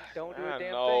it ain't. Don't do a damn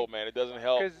thing. No, man, it doesn't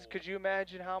help. Because could you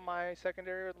imagine how my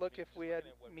secondary would look if we had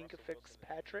Minkah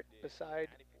Fitzpatrick beside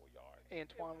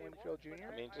Antoine Winfield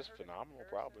Jr.? I mean, just phenomenal,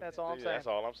 probably. That's all I'm saying. That's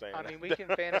all I'm saying. I mean, we can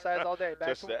fantasize all day.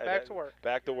 Back to work.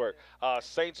 Back to work.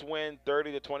 Saints win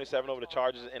 30-27 over the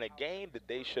Chargers in a game that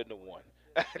they shouldn't have won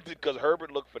because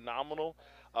Herbert looked phenomenal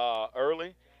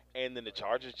early. And then the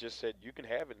Chargers just said, you can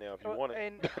have it now if you want it.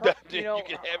 And, you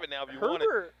can have it now if you want it.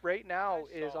 Herbert right now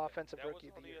is Offensive Rookie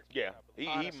of the Year. Yeah,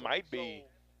 he might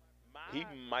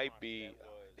be.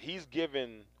 He's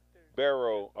giving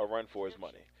Barrow a run for his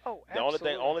money. Oh, the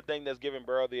only thing that's giving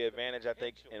Burrow the advantage, I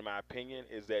think, in my opinion,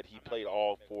 is that he played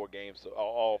all 5 games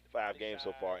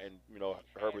so far, and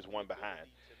Herbert's one behind.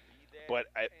 But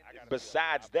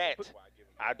besides that,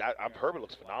 Herbert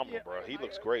looks phenomenal, bro. He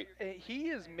looks great.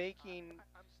 He is making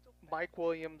Mike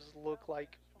Williams look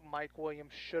like Mike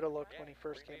Williams should have looked when he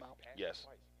first came out. Yes.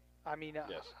 I mean,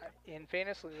 in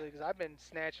fantasy leagues, I've been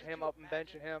snatching him up and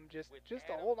benching him just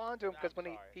to hold on to him because when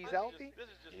he's healthy,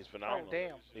 he's phenomenal. Oh,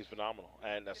 damn. He's phenomenal.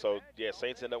 And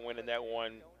Saints end up winning that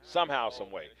one somehow,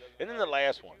 some way. And then the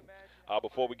last one,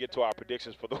 before we get to our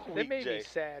predictions for the week, that made me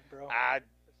sad, bro.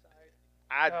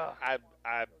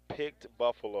 I picked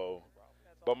Buffalo,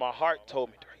 but my heart told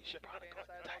me, you should probably go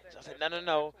with the Titans. I said,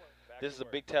 no. This is a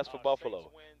big test for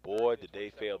Buffalo. Boy, did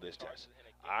they fail this test.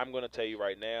 I'm going to tell you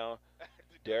right now,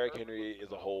 Derrick Henry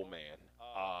is a whole man.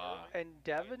 And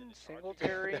Devin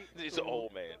Singletary he's a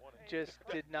whole man. Just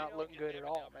did not look good at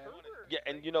all, man. Yeah,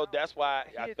 and that's why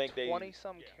I think he had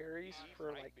 20-some carries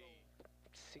for like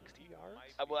 60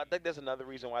 yards. Well, I think that's another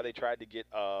reason why they tried to get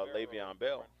Le'Veon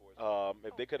Bell.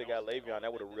 If they could have got Le'Veon,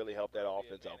 that would have really helped that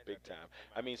offense out big time.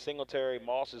 I mean, Singletary,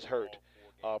 Moss is hurt,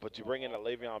 but you bring in a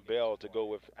Le'Veon Bell to go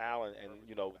with Allen, and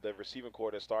the receiving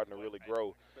core is starting to really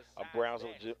grow. Brown's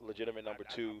legitimate number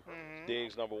 2,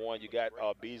 Diggs number 1. You got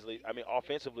Beasley. I mean,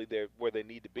 offensively they're where they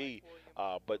need to be,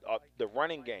 but the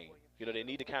running game. They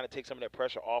need to kind of take some of that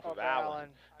pressure off of Allen.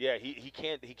 Yeah, he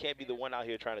can't be the one out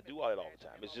here trying to do all that all the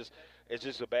time. It's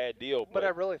just a bad deal. But I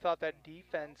really thought that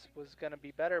defense was going to be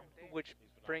better, which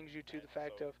brings you to the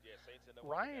fact of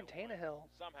Ryan Tannehill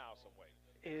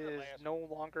is no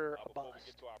longer a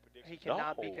bust. He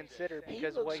cannot be considered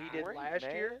because of what he did last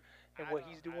year and what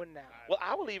he's doing now. Well,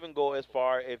 I will even go as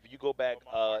far if you go back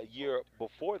a year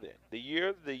before then. The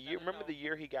year. Remember the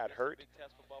year he got hurt,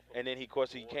 and then of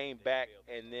course he came back,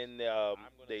 and then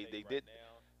they did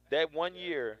that 1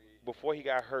 year before he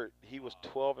got hurt. He was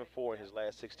 12-4 in his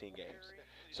last 16 games.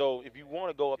 So if you want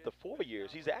to go up to 4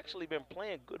 years, he's actually been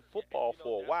playing good football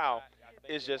for a while.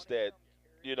 It's just that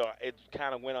it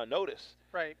kind of went unnoticed.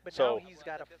 Right, but now he's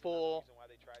got a full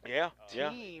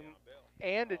team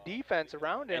and a defense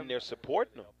around him. And they're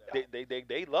supporting him.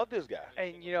 They love this guy.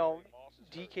 And,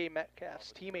 DK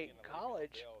Metcalf's teammate in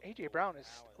college, A.J. Brown,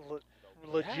 is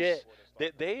legit.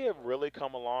 Yes. They have really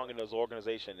come along in this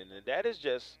organization, and that is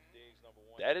just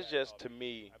to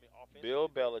me, Bill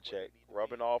Belichick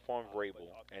rubbing off on Vrabel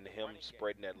and him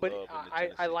spreading that love.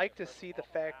 But I like to see the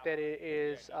fact that it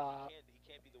is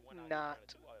not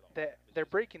that they're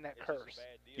breaking that curse.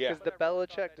 Yeah. Because the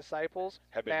Belichick disciples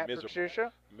have been Matt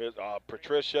miserable.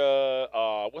 Patricia,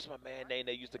 what's my man name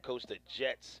that used to coach the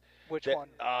Jets? Which one?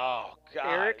 Oh, God.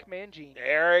 Eric Mangini.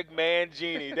 Eric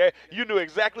Mangini. You knew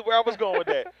exactly where I was going with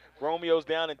that. Romeo's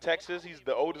down in Texas. He's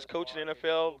the oldest coach in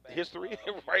NFL history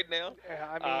right now.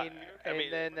 And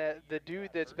then the dude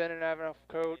that's been an NFL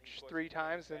coach 3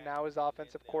 times and now is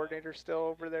offensive coordinator still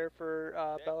over there for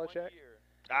Belichick.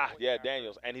 Yeah,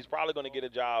 Daniels. And he's probably going to get a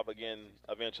job again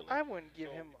eventually. I wouldn't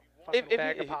give him a fucking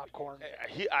bag of popcorn.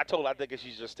 I think he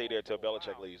should just stay there until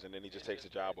Belichick leaves, and then he just takes the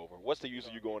job over. What's the use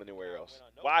of you going anywhere else?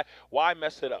 Why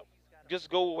mess it up? Just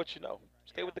go with what you know.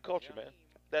 Stay with the culture, man.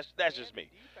 That's just me.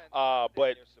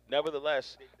 But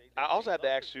nevertheless, I also have to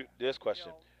ask you this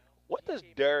question. What does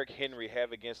Derrick Henry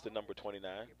have against the number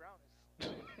 29?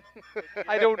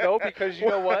 I don't know, because you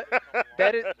know what?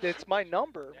 It's my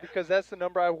number, because that's the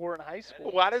number I wore in high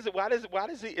school.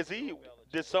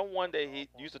 Did someone that he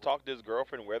used to talk to his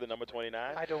girlfriend wear the number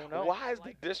 29? I don't know. Why is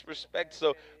the disrespect?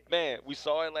 So, man, we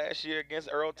saw it last year against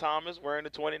Earl Thomas wearing the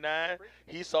 29.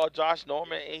 He saw Josh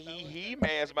Norman, and he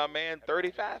mans my man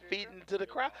 35 feet into the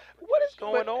crowd. What is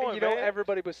going on, man?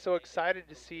 Everybody was so excited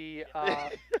to see,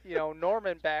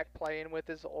 Norman back playing with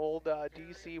his old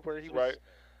DC where he was. Right.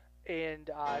 And,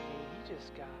 he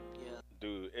just got...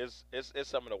 Dude, it's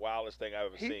some of the wildest thing I've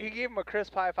ever seen. He gave him a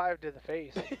crisp high five to the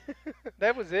face.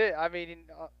 That was it. I mean,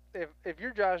 if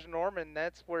you're Josh Norman,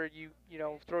 that's where you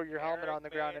throw your helmet on the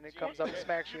ground and it comes up and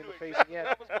smacks you in the face again.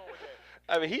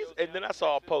 I mean, and then I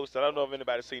saw a post, and I don't know if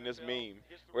anybody's seen this meme,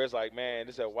 where it's like, man,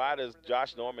 they said, why does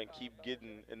Josh Norman keep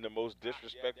getting in the most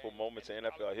disrespectful moments in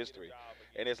NFL history?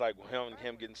 And it's like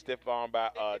him getting stiff-armed by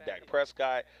Dak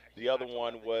Prescott. The other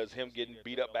one was him getting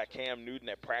beat up by Cam Newton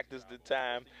at practice at the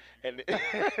time. And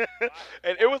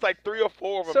and it was like 3 or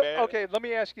 4 of them, man. Okay, let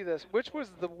me ask you this. Which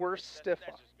was the worst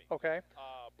stiff-arm? Okay.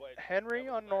 Henry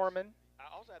on Norman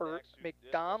or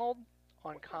McDonald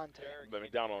on Conte?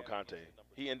 McDonald on Conte.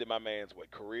 He ended my man's,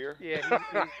 career? Yeah,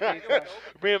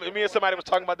 he's me and somebody was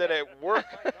talking about that at work.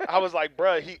 I was like,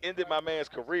 bro, he ended my man's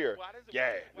career. Yeah,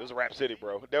 it was a Rap City,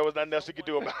 bro. There was nothing else he could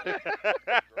do about it.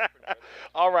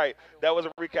 All right, that was a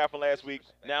recap from last week.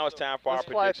 Now it's time for Let's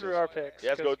our fly predictions. through our picks.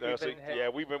 Let's go through.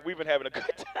 We've been having a good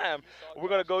time. We're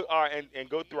gonna go and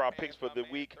go through our picks for the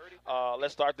week.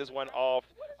 Let's start this one off.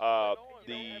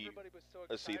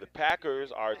 Let's see. The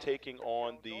Packers are taking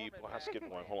on I skipped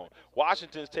one. Hold on.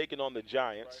 Washington's taking on the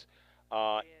Giants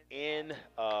in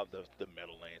the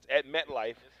Meadowlands at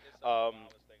MetLife. How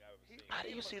do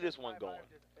you see this one going?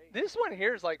 This one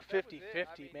here is like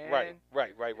 50-50, man.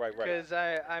 Right. Because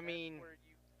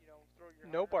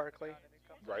no Barkley.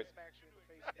 Right.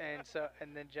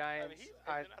 And the Giants,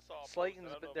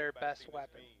 Slayton's their best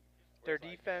weapon. Their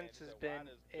defense has been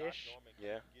ish.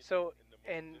 Yeah. So,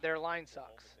 and their line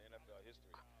sucks.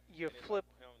 You flip,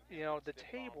 the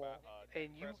table, and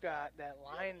you got that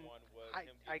line.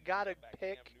 I gotta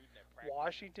pick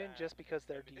Washington just because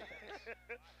their defense.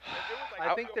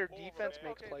 I think their defense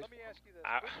makes plays.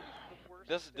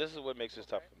 This is what makes this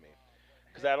tough for me,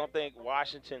 because I don't think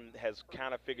Washington has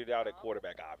kind of figured out at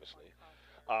quarterback, obviously.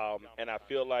 And I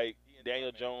feel like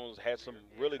Daniel Jones had some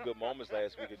really good moments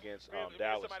last week against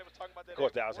Dallas. Of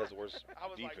course, Dallas has the worst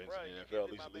defense in the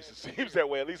NFL. At least it seems that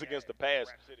way. At least against the pass.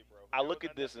 I look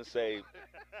at this and say,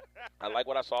 I like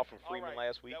what I saw from Freeman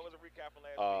last week.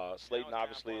 Slayton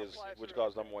obviously is which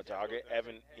calls number one target.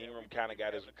 Evan Ingram kind of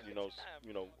got his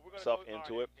self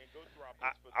into it.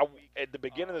 I at the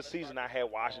beginning of the season I had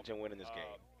Washington winning this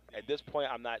game. At this point,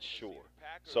 I'm not sure.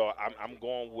 So I'm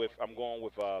going with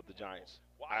the Giants.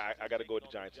 I got to go with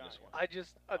the Giants in this one. I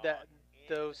just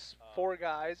those 4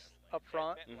 guys up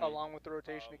front, along with the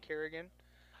rotation of Kerrigan,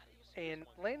 and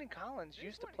Landon Collins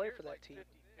used to play for that team.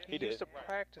 He used to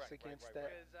practice against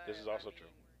that. This is also true.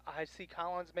 I see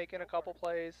Collins making a couple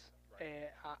plays, and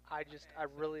I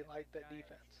really like that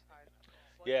defense.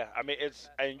 Yeah, I mean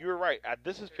and you're right.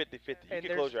 This is 50-50. You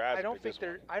can close your eyes. I don't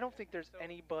think there's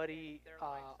anybody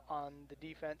on the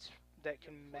defense that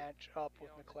can match up with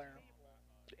McLaren.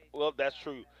 Well, that's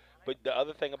true. But the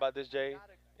other thing about this, Jay,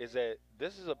 is that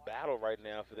this is a battle right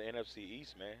now for the NFC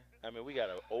East, man. I mean, we got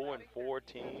an 0-4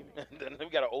 team, and then we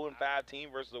got an 0-5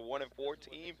 team versus a 1-4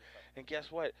 team. And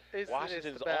guess what?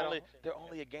 Washington's they're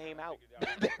only a game out.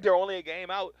 They're only a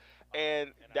game out,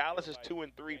 and Dallas is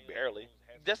 2-3 barely.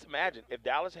 Just imagine if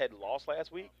Dallas had lost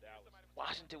last week,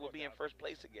 Washington would be in first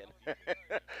place again.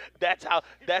 That's how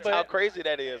crazy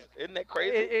that is. Isn't that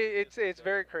crazy? It's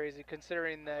very crazy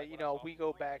considering that we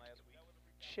go back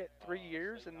 3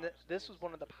 years and this was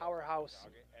one of the powerhouse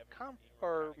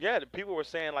yeah, the people were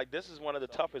saying like this is one of the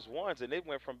toughest ones, and it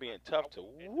went from being tough to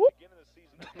whoop.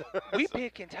 We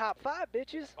picking top 5,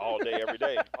 bitches. All day, every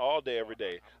day. All day, every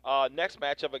day. Next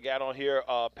matchup I got on here,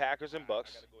 Packers and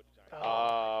Bucks.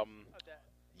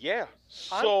 Yeah.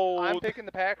 So I'm picking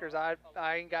the Packers. I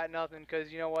ain't got nothing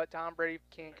because you know what? Tom Brady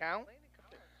can't count.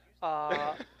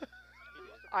 I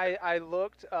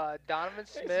looked. Donovan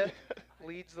Smith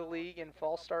leads the league in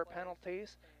false start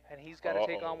penalties, and he's got to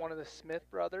take on one of the Smith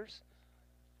brothers.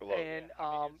 And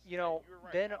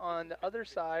then on the other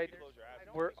side,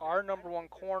 our number 1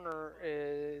 corner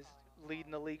is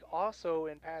leading the league also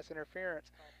in pass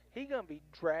interference. He gonna be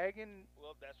dragging,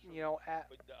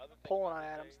 pulling on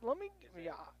Adams.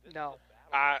 No.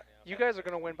 You guys are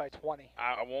gonna win by 20.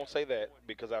 I won't say that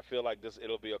because I feel like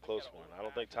it'll be a close one. I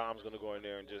don't think Tom's gonna go in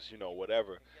there and just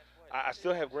whatever. I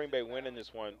still have Green Bay winning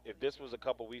this one. If this was a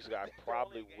couple weeks ago, I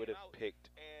probably would have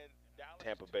picked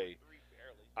Tampa Bay.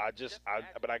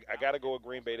 But I got to go with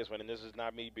Green Bay this one, and this is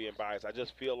not me being biased. I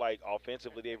just feel like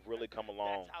offensively they've really come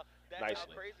along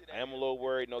nicely. I am a little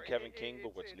worried, no Kevin King,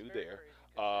 but what's new there?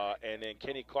 And then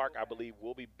Kenny Clark, I believe,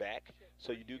 will be back.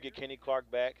 So you do get Kenny Clark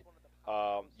back.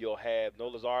 You'll have no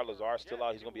Lazard. Lazard's still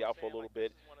out. He's going to be out for a little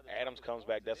bit. Adams comes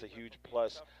back. That's a huge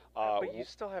plus. But you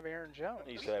still have Aaron Jones.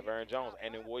 You still have Aaron Jones.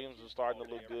 And then Williams is starting to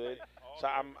look good. So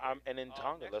and then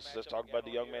Tonga. Let's talk about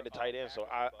the young man, the tight end. So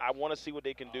I want to see what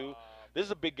they can do. This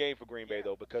is a big game for Green Bay,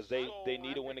 though, because they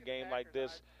need to win a game like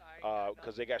this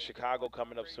because they got Chicago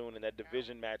coming up soon, and that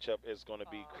division matchup is going to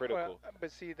be critical. Well, but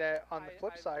see that on the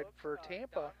flip side for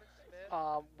Tampa,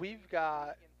 we've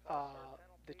got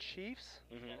the Chiefs,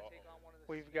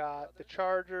 we've got the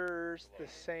Chargers, the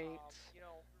Saints,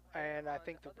 and I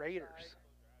think the Raiders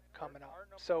coming up.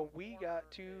 So we got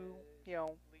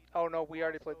oh no, we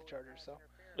already played the Chargers, so.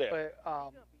 Yeah. But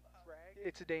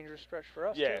it's a dangerous stretch for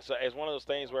us. Yeah, too. so it's one of those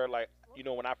things where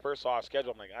when I first saw our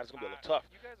schedule, I'm like, it's gonna be a little tough.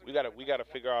 We gotta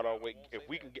figure out our way. If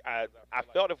we can, I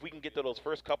felt if we can get to those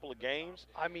first couple of games,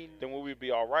 then we would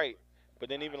be all right. But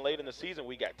then even late in the season,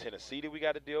 we got Tennessee that we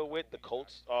got to deal with. The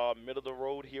Colts, middle of the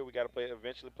road here, we got to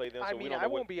eventually play them. So I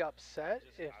won't be upset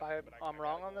if I'm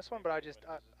wrong on this one, but I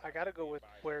got to go with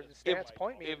where the stats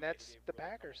point me, and that's the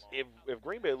Packers. If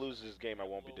Green Bay loses this game, I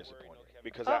won't be disappointed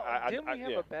because didn't we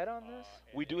have a bet on this?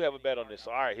 We do have a bet on this. So,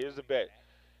 all right, here's the bet.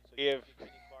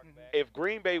 If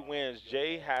Green Bay wins,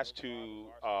 Jay has to.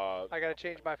 I got to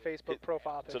change my Facebook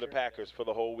profile picture to the Packers for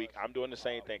the whole week. I'm doing the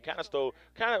same thing.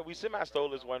 We semi-stole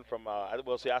this one from. I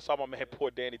saw my man,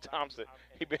 poor Danny Thompson.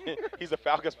 He's a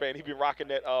Falcons fan. He been rocking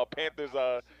that Panthers.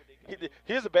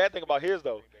 Here's the bad thing about his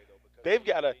though. He's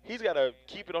got to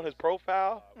keep it on his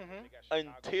profile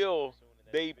until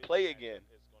they play again.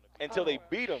 Until they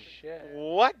beat them. Shit.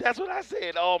 What? That's what I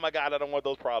said. Oh my God, I don't want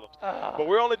those problems. But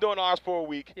we're only doing ours for a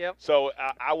week. Yep. So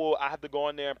I have to go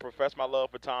in there and profess my love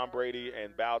for Tom Brady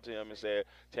and bow to him and say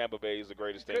Tampa Bay is the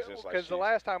greatest thing since Because the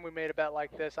last time we made a bet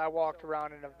like this, I walked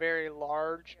around in a very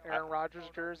large Aaron Rodgers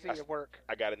jersey at work.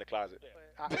 I got it in the closet.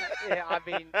 I got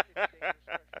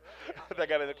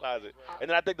it in the closet. And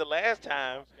then I think the last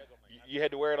time you had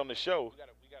to wear it on the show.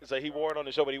 So he wore it on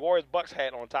the show, but he wore his Bucks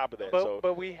hat on top of that.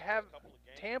 But we have.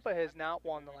 Tampa has not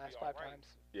won the last 5 times.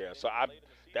 Yeah, so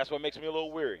that's what makes me a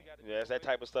little weary. Yeah, that's that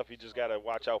type of stuff you just got to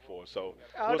watch out for. So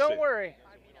we'll don't see. worry.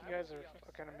 You guys are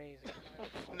fucking amazing.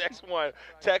 Next one,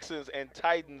 Texans and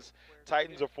Titans.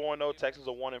 Titans are 4-0. Texans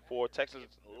are 1-4. Texans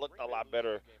looked a lot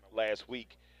better last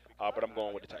week, but I'm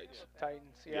going with the Titans.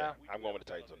 Titans, yeah. I'm going with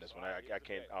the Titans on this one. I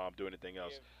can't do anything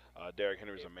else. Derrick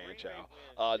Henry's a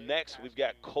man-child. Next, we've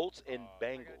got Colts and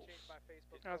Bengals.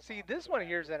 Now, see, this one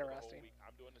here is interesting.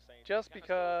 Just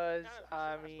because,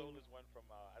 I mean,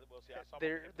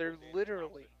 they're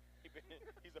literally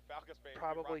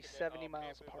probably 70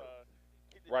 miles apart.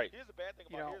 Right.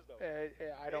 You know,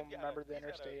 I don't remember the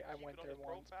interstate. I went there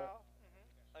once,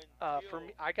 but for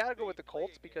me, I gotta go with the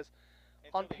Colts because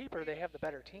on paper they have the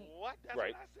better team.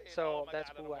 Right. So that's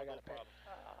who I gotta pick.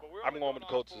 I'm going with the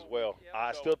Colts as well.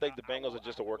 I still think the Bengals are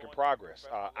just a work in progress.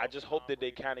 I just hope that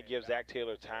they kind of give Zach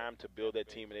Taylor time to build that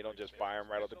team and they don't just fire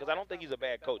him right off because I don't think he's a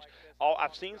bad coach.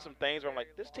 I've seen some things where I'm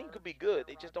like, this team could be good.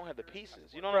 They just don't have the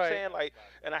pieces. You know what I'm saying? Like,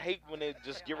 and I hate when they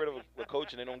just get rid of a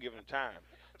coach and they don't give him time.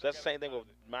 So that's the same thing with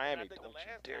Miami. Don't you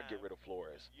dare get rid of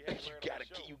Flores.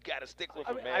 You gotta stick with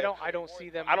him, man. I don't see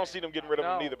them. I don't see them getting rid of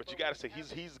him either. But you gotta say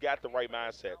he's got the right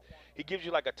mindset. He gives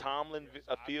you like a Tomlin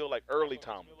feel, like early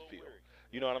Tomlin feel.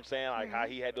 You know what I'm saying? Like how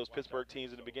he had those Pittsburgh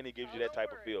teams in the beginning, he gives you that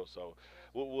type of feel. So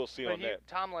we'll see on that.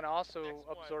 Tomlin also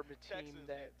absorbed a team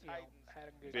that had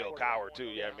a good Bill Cowher too,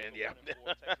 yeah, man, yeah.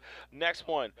 Next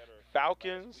one,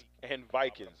 Falcons and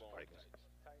Vikings.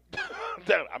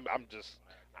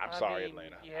 I'm sorry,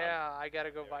 Atlanta. Yeah, I got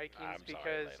to go Vikings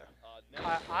because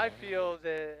I feel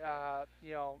that,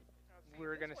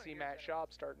 we're going to see Matt Schaub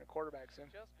starting a quarterback soon.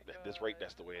 This rate,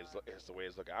 that's the way it's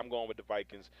looking. I'm going with the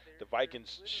Vikings. The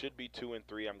Vikings should be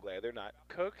 2-3. I'm glad they're not.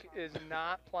 Cook is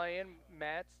not playing.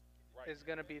 Matt is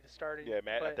going to be the starting. Yeah,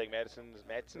 I think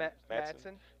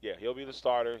Madsen. Yeah, he'll be the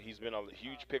starter. He's been a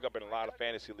huge pickup in a lot of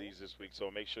fantasy leagues this week, so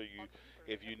make sure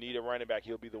if you need a running back,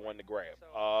 he'll be the one to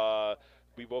grab.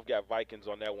 We both got Vikings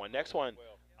on that one. Next one,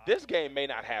 this game may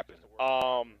not happen.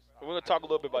 We're going to talk a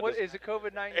little bit about this. What, is it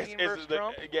COVID-19 versus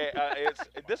Trump?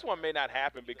 This one may not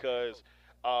happen because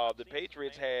the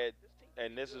Patriots had,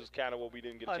 and this is kind of what we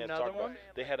didn't get a chance to talk about.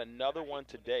 They had another one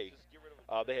today.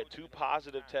 They had 2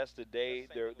 positive tests today.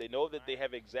 They know that they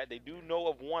have they do know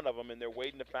of one of them, and they're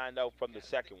waiting to find out from the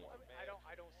second one.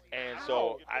 And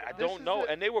so I don't know.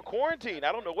 And they were quarantined.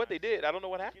 I don't know what they did. I don't know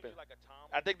what happened.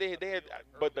 I think they had,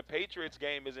 but the Patriots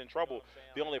game is in trouble.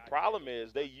 The only problem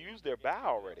is they used their bye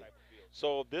already.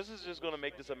 So this is just going to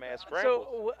make this a mass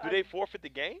scramble. So, do they forfeit the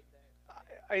game?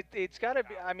 It's got to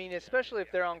be. I mean, especially if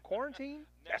they're on quarantine.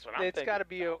 That's what I'm thinking. It's got to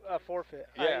be a forfeit.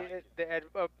 Yeah. At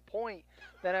a point,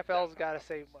 the NFL's got to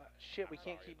say, well, "Shit, we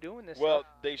can't keep doing this." Well,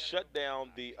 stuff. they shut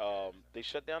down the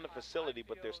facility,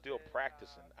 but they're still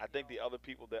practicing. I think the other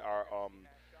people that are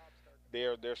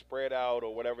they're spread out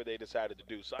or whatever they decided to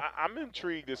do. So I'm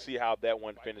intrigued to see how that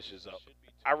one finishes up.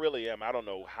 I really am. I don't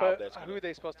know how that's going. Who are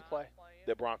they supposed to play?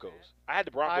 The Broncos. I had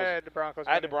the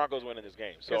Broncos winning this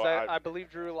game. So I believe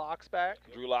Drew Lock's back.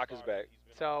 Drew Lock is back.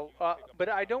 So, but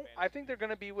I think they're going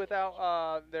to be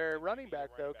without their running back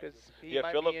though, because he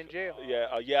might be in jail. Yeah.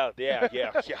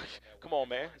 Come on,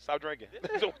 man. Stop drinking.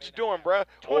 That's what you doing, bro?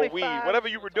 Or weed, whatever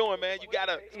you were doing, man. You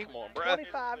gotta. Come on, bro.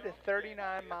 25 to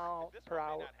 39 miles per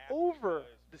hour over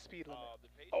the speed limit.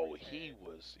 Oh, he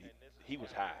was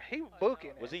high. He was booking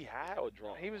it. Was he high or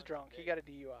drunk? He was drunk. He got a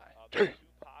DUI.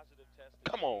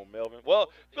 Come on, Melvin.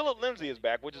 Well, Philip Lindsay is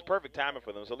back, which is perfect timing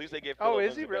for them. So at least they get Philip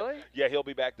Lindsay is he really? Back. Yeah, he'll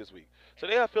be back this week. So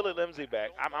they have Philip Lindsay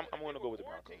back. I'm going to go with the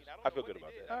Broncos. I feel good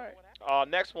about that. All right.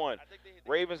 Next one,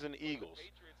 Ravens and Eagles.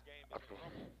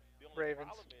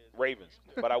 Ravens.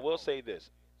 But I will say this.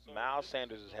 Miles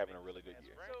Sanders is having a really good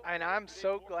year. And I'm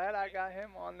so glad I got him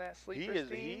on that sleeper team.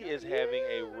 He is having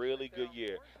a really good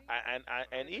year.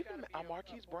 And even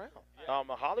Marquise Brown.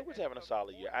 Hollywood's having a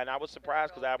solid year. And I was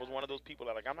surprised because I was one of those people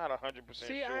that I'm not 100%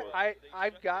 sure.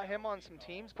 I've got him on some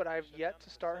teams, but I've yet to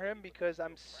start him because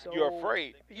I'm so. You're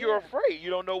afraid. Yeah. You're afraid. You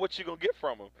don't know what you're going to get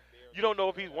from him. You don't know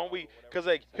if he's 1 week. Because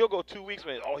he'll go 2 weeks,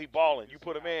 man. Oh, he balling. You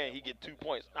put him in, he get 2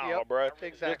 points. No, bro.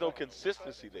 Exactly. There's no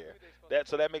consistency there.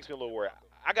 So that makes me a little worried.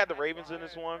 I got the Ravens in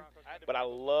this one, but I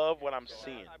love what I'm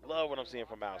seeing. Love what I'm seeing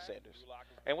from Miles Sanders.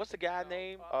 And what's the guy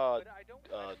name?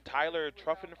 Tyler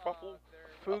Truffle?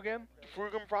 Fugum?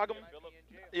 Frogum?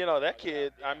 You know, that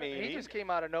kid, I mean. He just came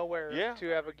out of nowhere to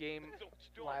have a game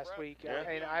last week. Yeah.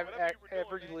 And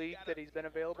every league that he's been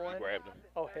available in. Grabbed him.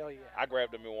 Oh, hell yeah. I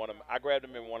grabbed him in one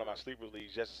of my sleeper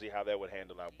leagues just to see how that would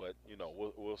handle out. But,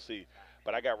 we'll see.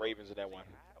 But I got Ravens in that one.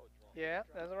 Yeah,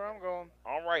 that's where I'm going.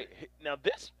 All right. Now,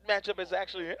 this matchup is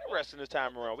actually interesting this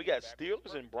time around. We got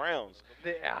Steelers and Browns.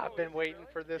 I've been waiting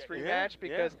for this rematch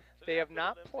because They have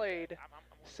not played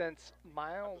since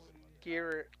Myles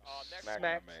Garrett smacked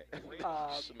Smack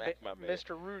my man.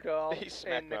 Mr. Rudolph He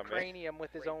smacked in the my man. cranium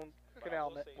with his own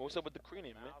helmet. What's up with the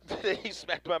cranium, man? He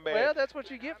smacked my man. Well, that's what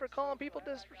you get for calling people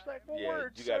disrespectful yeah,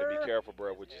 words, you got to sir. be careful,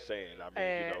 bro, what you're saying. I mean,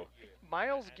 And you know.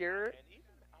 Myles Garrett,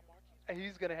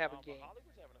 he's going to have a game.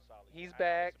 He's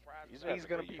back. He's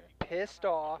going to be pissed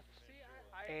off.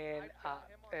 And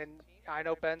I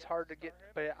know Ben's hard to get,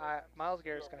 but Myles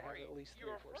Garrett's going to have at least 3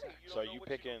 or 4 sacks. So are you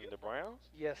picking the Browns?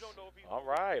 Yes. All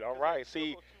right.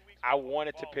 See, I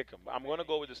wanted to pick them. I'm going to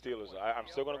go with the Steelers. I'm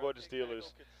still going to go with the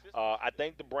Steelers. I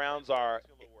think the Browns are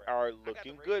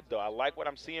looking good, though. I like what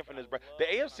I'm seeing from this. The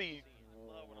AFC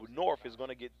North is going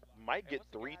to might get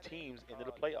 3 teams into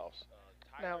the playoffs.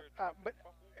 Now, but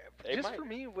They just might. for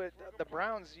me with the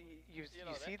Browns, you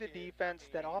see the defense,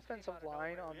 that offensive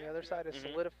line on the other side has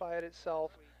solidified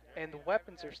itself, and the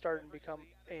weapons are starting to become.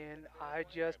 And I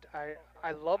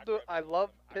love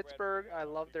Pittsburgh. I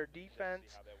love their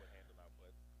defense.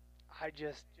 I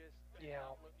just,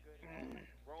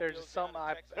 there's some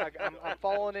I'm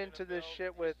falling into this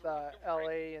shit with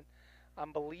LA, and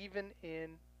I'm believing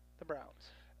in the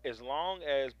Browns. As long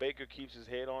as Baker keeps his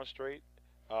head on straight,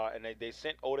 and they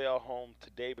sent Odell home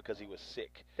today because he was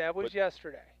sick. That was But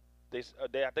yesterday. I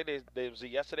think was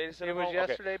it yesterday they sent It him was home?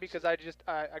 yesterday because I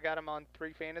got him on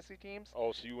 3 fantasy teams.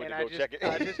 Oh, so you went And to go check it?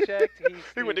 I just checked.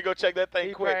 He went to go check that thing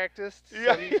He quick. practiced,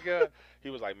 Yeah. so he's good. He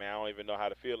was like, man, I don't even know how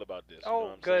to feel about this. Oh, you know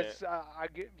what I'm because saying? I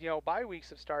get bye weeks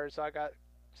have started, so I got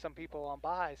some people on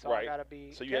bye, so Right. I gotta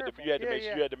be. So you had careful. to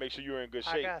Yeah. make sure you were in good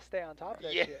I shape. gotta stay on top of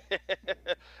that Yeah. shit.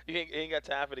 you ain't got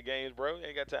time for the games, bro. You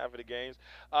ain't got time for the games.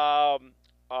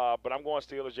 But I'm going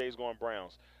Steelers. Jay's going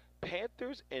Browns.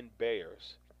 Panthers and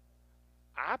Bears.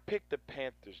 I picked the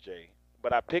Panthers, Jay.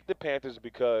 But I picked the Panthers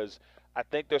because I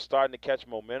think they're starting to catch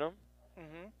momentum,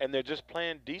 and they're just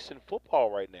playing decent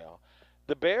football right now.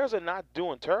 The Bears are not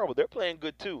doing terrible. They're playing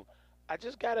good, too. I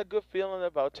just got a good feeling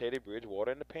about Teddy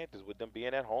Bridgewater and the Panthers. With them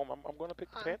being at home, I'm going to pick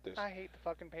the Panthers. I hate the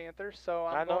fucking Panthers, so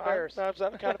I I'm know. going Bears. I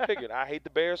kind of figured. I hate the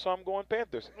Bears, so I'm going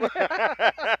Panthers.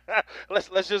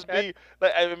 let's just be.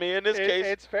 I mean, in this case,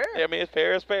 it's fair. I mean, it's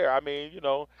fair. It's fair. I mean, you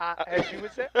know. As you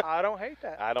would say, I don't hate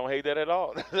that. I don't hate that at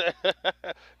all.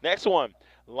 Next one,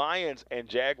 Lions and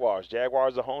Jaguars.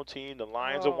 Jaguars are home team. The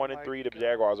Lions are 1-3. The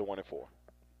Jaguars are 1-4.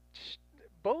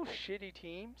 Both shitty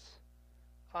teams,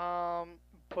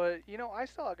 but I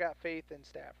still got faith in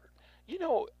Stafford.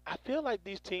 I feel like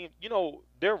these teams,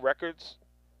 their records,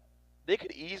 they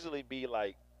could easily be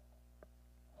like.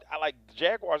 I like the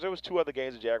Jaguars. There was 2 other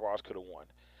games the Jaguars could have won.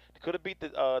 They could have beat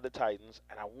the Titans,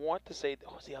 and I want to say,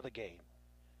 what was the other game?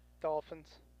 Dolphins.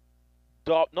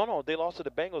 No, they lost to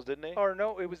the Bengals, didn't they? Or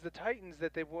no, it was the Titans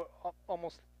that they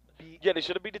almost beat. Yeah, they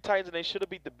should have beat the Titans, and they should have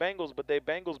beat the Bengals, but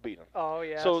Bengals beat them. Oh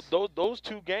yeah. So those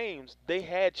 2 games, they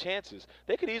had chances.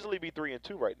 They could easily be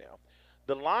 3-2 right now.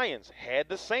 The Lions had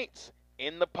the Saints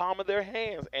in the palm of their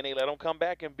hands, and they let them come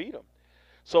back and beat them.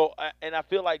 So, and I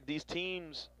feel like these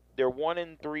teams, they're 1-3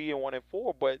 and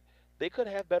 1-4, but they could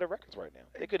have better records right now.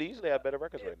 They could easily have better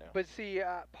records right now. But see,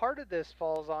 part of this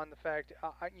falls on the fact,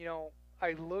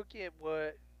 I look at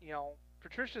what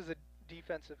Patricia's a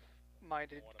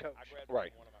defensive-minded coach.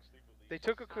 Right. They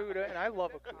took Okuda, and I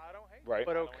love Okuda. Right.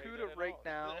 But Okuda right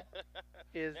now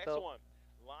is Next the one,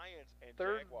 Lions and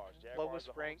third Jaguars. lowest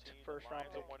are home ranked team. first The round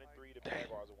Lions pick. are 1-3. The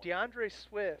Jaguars are 1-3. DeAndre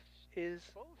Swift is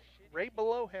right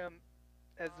below him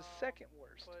as the second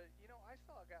worst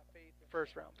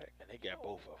first round pick. And they got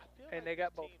both of them. And they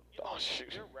got both of them. Oh,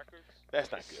 shoot. That's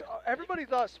not good. So everybody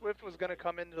thought Swift was going to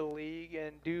come into the league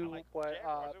and do what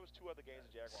Jaguars, there was 2 other games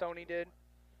the Jaguars Sony did.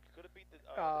 could have beat the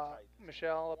Titans.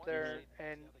 Michelle up there,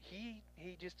 and he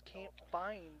just can't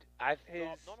find his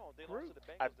group.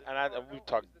 We've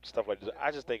talked stuff like this.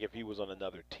 I just think if he was on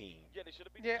another team.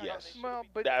 Yeah, Yes. well,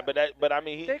 but But I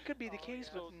mean, that could be the case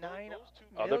with 9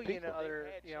 Other million people. other,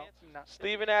 not.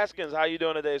 Stephen Askins, how you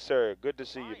doing today, sir? Good to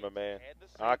see you, my man.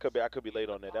 I could be late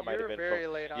on that. That might have You're been very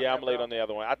from, late on yeah, that, I'm late bro. on the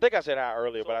other one. I think I said hi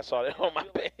earlier, but I saw it on my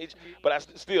page. But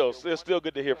it's still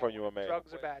good to hear from you, my man.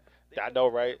 Drugs are bad. I know,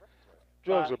 right?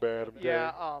 Drugs are bad. I'm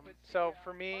Yeah. telling you. So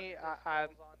for me, I'm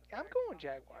going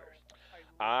Jaguars.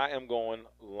 I am going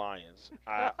Lions.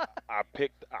 I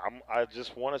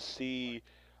just want to see.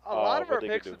 A lot of what our they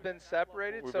could picks do. have been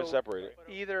separated. We've so been separated.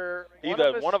 Either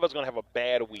One of us gonna have a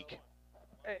bad week.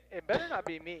 It better not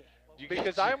be me. You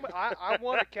Because I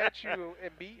want to catch you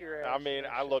and beat your ass. I mean,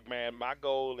 look, man. My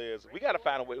goal is we got to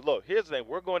find a way. Look, here's the thing: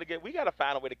 we got to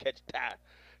find a way to catch Ty.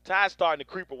 Ty's starting to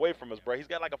creep away from us, bro. He's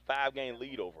got like a 5-game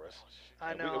lead over us. I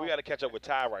And know. We got to catch up with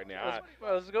Ty right now.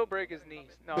 Let's go break his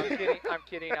knees. No, I'm kidding. I'm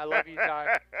kidding. I love you,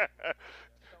 Ty.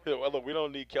 Well, look, we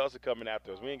don't need Kelsey coming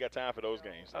after us. We ain't got time for those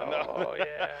games. Oh,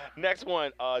 yeah. Next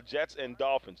one, Jets and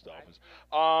Dolphins.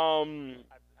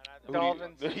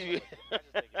 Dolphins.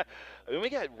 Then we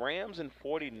got Rams and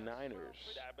 49ers.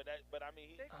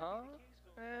 Huh?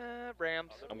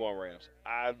 Rams. I'm going Rams.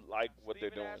 I like what they're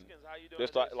doing. They're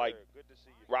like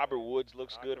Robert Woods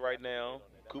looks good right now.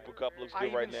 Cooper Kupp looks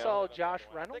good right now. I saw Josh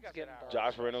Reynolds get involved.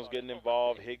 Josh Reynolds getting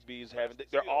involved. Higbee's having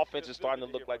their offense is starting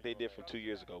to look like they did from 2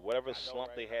 years ago. Whatever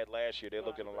slump they had last year, they're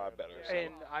looking a lot better. So.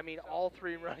 And I mean, all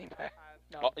three running backs.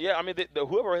 No. Yeah, I mean,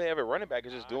 whoever they have at running back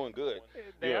is just doing good.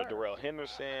 They Darrell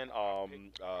Henderson,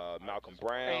 Malcolm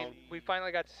Brown. And we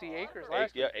finally got to see Akers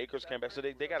last week. Yeah, Akers came back. So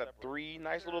they got a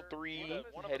nice little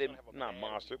three-headed, not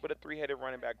monster, but a three-headed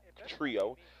running back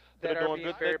trio. That are doing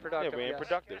good. Very productive. Yeah, being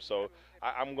productive. So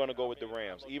I'm going to go with the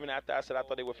Rams. Even after I said I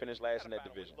thought they would finish last in that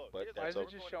division. But why is it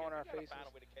just showing our faces?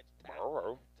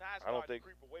 I don't think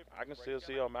 – I can still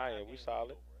see on my end. We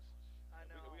solid.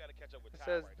 It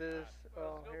says this.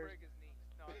 Oh, here's.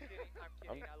 No, I'm kidding.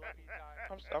 I love you,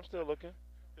 Ty. I'm still looking.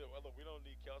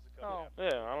 Oh.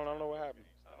 Yeah, I don't know what happened.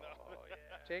 Oh, yeah.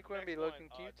 Jake wouldn't be looking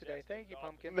cute today. Thank you,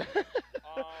 Pumpkin.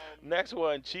 Next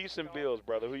one, Chiefs and Bills,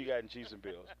 brother. Who you got in Chiefs and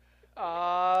Bills?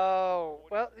 Oh,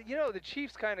 well, the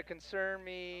Chiefs kind of concern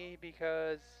me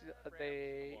because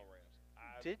they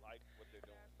did.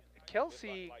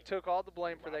 Kelsey took all the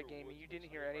blame for that game, and you didn't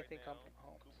hear anything come from home.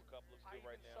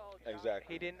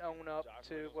 Exactly. He didn't own up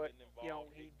to what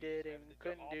he did and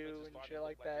couldn't do and shit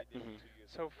like that. Mm-hmm.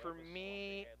 So for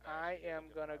me, I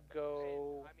am gonna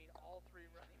go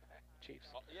Chiefs.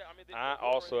 I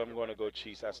also am going to go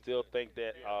Chiefs. I still think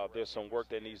that there's some work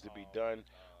that needs to be done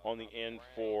on the end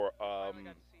for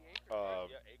the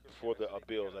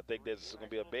Bills. I think there's going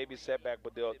to be a baby setback,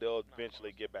 but they'll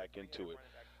eventually get back into it.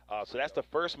 So that's the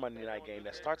first Monday night game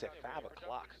that starts at 5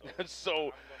 o'clock.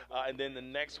 So, and then the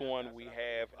next one we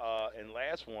have, and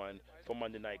last one for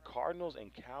Monday night, Cardinals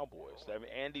and Cowboys. I mean,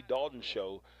 Andy Dalton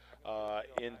show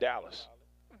in Dallas.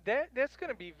 That's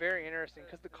going to be very interesting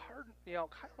because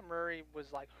Kyler Murray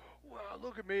was like, "Well,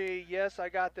 look at me. Yes, I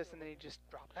got this," and then he just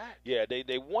dropped back. Yeah,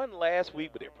 they won last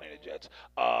week, but they're playing the Jets.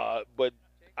 But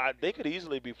they could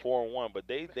easily be 4-1, but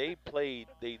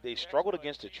they struggled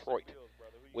against Detroit,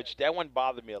 which that one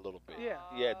bothered me a little bit.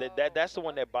 Yeah. That's the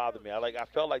one that bothered me. I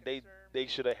felt like they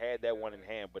should have had that one in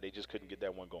hand, but they just couldn't get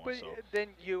that one going. But so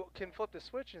then you can flip the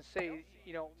switch and say,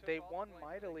 they won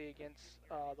mightily against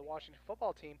the Washington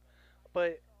football team,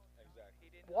 but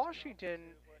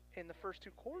Washington in the first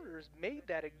 2 quarters made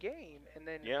that a game, and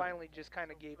then finally just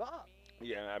kind of gave up.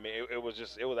 Yeah, I mean that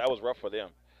was rough for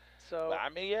them. So but, I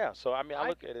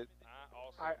look at it.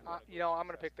 I'm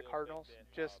gonna pick the Cardinals,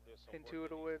 just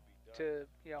intuitive to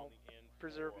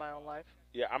preserve my own life.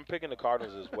 Yeah, I'm picking the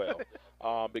Cardinals as well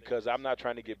because I'm not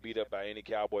trying to get beat up by any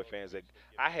Cowboy fans.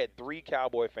 I had 3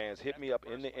 Cowboy fans hit me up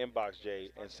in the inbox,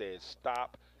 Jay, and said,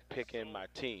 "Stop picking my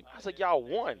team." I was like, "Y'all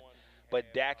won,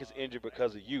 but Dak is injured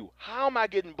because of you. How am I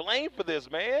getting blamed for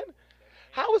this, man?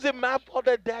 How is it my fault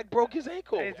that Dak broke his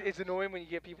ankle?" It's annoying when you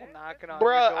get people knocking on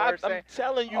your door saying, I'm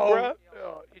telling you, bruh.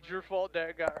 It's your fault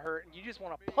Dak got hurt, and you just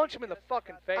want to punch him in the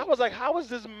fucking face. I was like, how is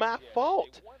this my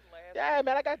fault? Yeah,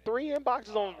 man, I got 3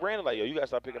 inboxes on random. Like, yo, you got to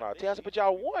stop picking our team. I said, but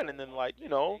y'all won. And then, I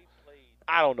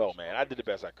don't know, man. I did the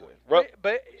best I could. But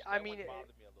I mean,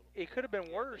 it could have been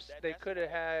worse. They could have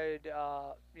had,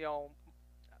 Joe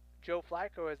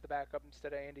Flacco as the backup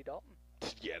instead of Andy Dalton.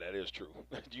 Yeah, that is true.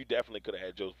 You definitely could have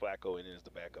had Joe Flacco in as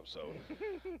the backup. So,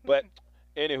 but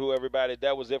anywho, everybody,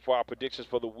 that was it for our predictions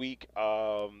for the week.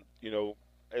 It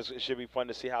should be fun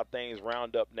to see how things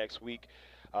round up next week.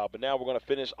 But now we're going to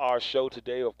finish our show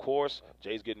today, of course.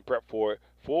 Jay's getting prepped for it.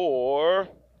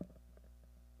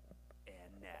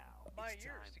 And now it's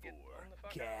time for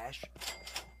Cash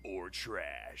or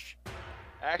Trash.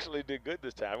 Actually did good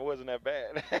this time. It wasn't that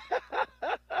bad.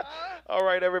 All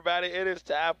right, everybody. It is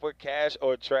time for Cash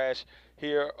or Trash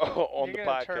here on the podcast. You're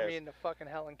going to turn me into fucking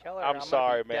Helen Keller. I'm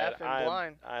sorry, man. Deaf and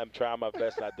blind. I am trying my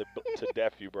best not to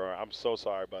deaf you, bro. I'm so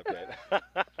sorry about that.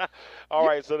 All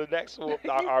right, so the next one.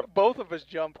 Both of us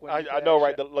jumped when I know,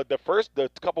 right? The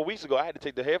couple weeks ago, I had to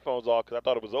take the headphones off because I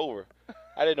thought it was over.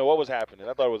 I didn't know what was happening.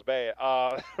 I thought it was bad.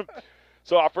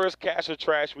 So our first Cash or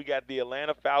Trash, we got the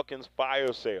Atlanta Falcons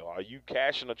fire sale. Are you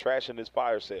cashing or trashing this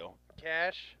fire sale?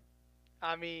 Cash.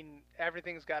 I mean,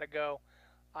 everything's got to go.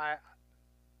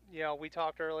 We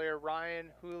talked earlier,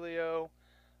 Ryan, Julio.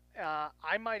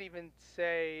 I might even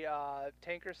say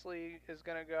Tankersley is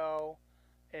going to go,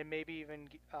 and maybe even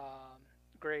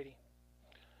Grady.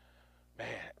 Man,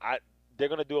 they're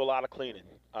going to do a lot of cleaning,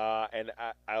 and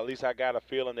at least I got a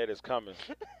feeling that it's coming.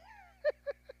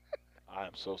 I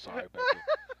am so sorry, Becky.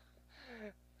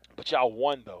 But y'all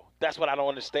won, though. That's what I don't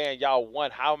understand. Y'all won.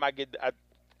 How am I getting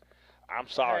 – I'm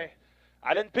sorry. Hey,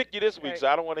 I didn't pick you this week, hey, so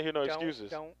I don't want to hear no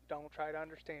excuses. Don't try to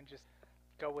understand. Just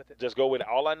go with it. Just go with it.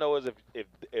 All I know is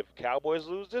if Cowboys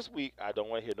lose this week, I don't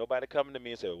want to hear nobody coming to me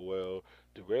and say, well,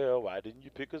 Darrell, why didn't you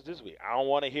pick us this week? I don't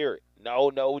want to hear it. No.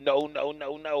 Oh.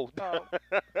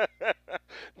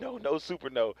 No, super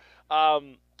no.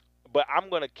 But I'm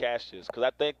going to cash this because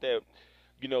I think that,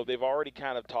 they've already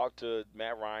kind of talked to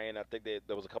Matt Ryan. I think that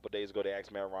there was a couple of days ago they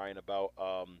asked Matt Ryan about,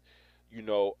 I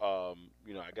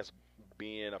guess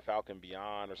being a Falcon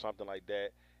Beyond or something like that.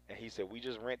 And he said, we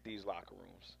just rent these locker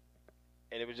rooms.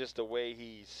 And it was just the way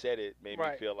he said it made me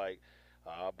feel like,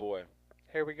 boy.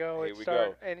 Here we go. Here we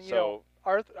go. And,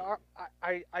 Arthur,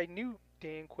 I knew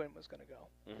Dan Quinn was going to go.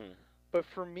 Mm-hmm. But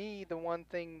for me, the one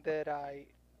thing that I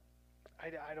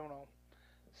don't know.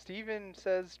 Steven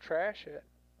says trash it.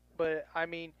 But, I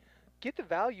mean, get the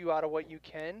value out of what you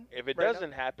can. If it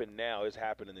doesn't happen now, it's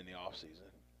happening in the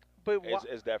offseason. But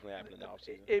it's definitely happening in the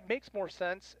offseason. It makes more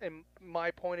sense, in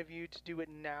my point of view, to do it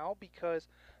now because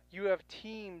you have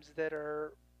teams that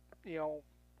are,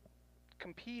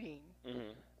 competing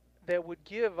that would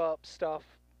give up stuff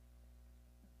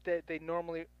that they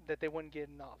wouldn't get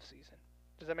in the offseason.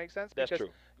 Does that make sense? That's because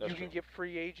true. That's you can true. get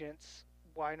free agents.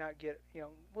 Why not get,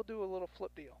 we'll do a little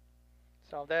flip deal.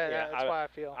 So that's why I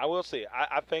feel. I will say,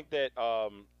 I think that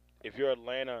if you're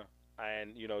Atlanta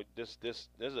and, this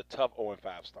is a tough 0-5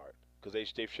 start because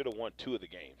they should have won 2 of the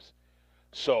games.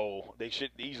 So they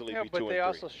should easily be 2 and 3. But they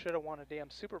also should have won a damn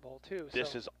Super Bowl, too.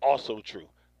 This is also true.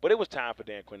 But it was time for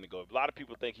Dan Quinn to go. A lot of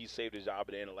people think he saved his job at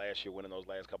the end of last year, winning those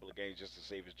last couple of games just to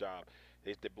save his job.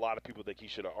 A lot of people think he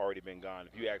should have already been gone.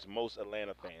 If you ask most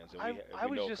Atlanta fans, and I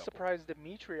was just surprised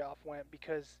Dimitroff went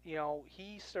because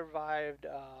he survived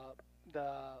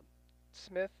the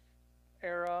Smith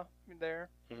era there,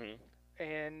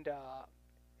 and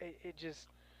it just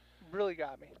really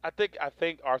got me. I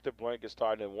think Arthur Blank is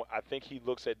starting to. I think he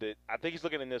looks at the. I think he's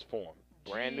looking in this form.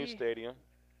 Brand new stadium.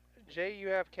 Jay, you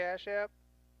have Cash App?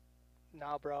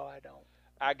 No, bro, I don't.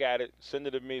 I got it. Send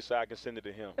it to me so I can send it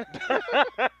to him.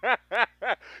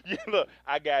 Look,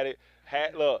 I got it.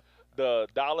 Look, the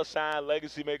 $sign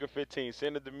Legacy Maker 15.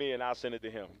 Send it to me and I'll send it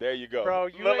to him. There you go. Bro,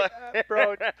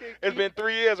 it's been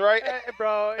 3 years, right?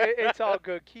 Bro, it's all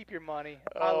good. Keep your money.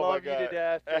 I Oh, love you to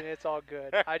death, and it's all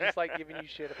good. I just like giving you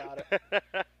shit about it.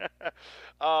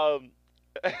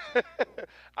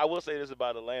 I will say this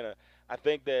about Atlanta. I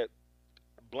think that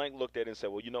Blank looked at it and said,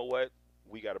 well, you know what?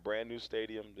 We got a brand new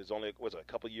stadium. There's only a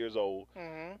couple years old,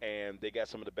 and they got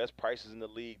some of the best prices in the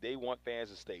league. They want fans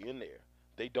to stay in there.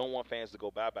 They don't want fans to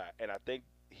go bye-bye. And I think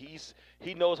he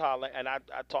knows how. And I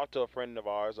talked to a friend of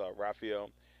ours, Raphael.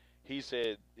 He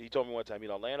told me one time,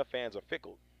 Atlanta fans are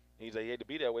fickle. He said he hate to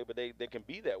be that way, but they can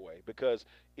be that way because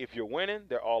if you're winning,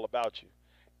 they're all about you.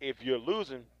 If you're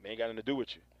losing, they ain't got nothing to do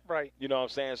with you. Right. You know what I'm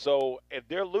saying? So if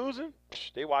they're losing,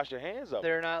 they wash their hands up.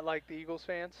 They're not like the Eagles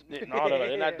fans? No.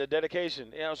 They're not the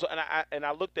dedication. So and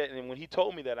I looked at it, and when he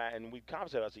told me that, and we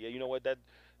conversated, I said, yeah, you know what? That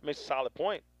makes a solid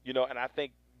point. And I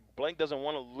think Blank doesn't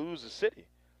want to lose the city.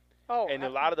 Oh. And a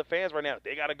lot of the fans right now,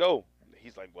 they got to go.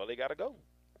 He's like, well, they got to go.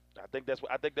 I think that's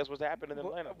what's happening in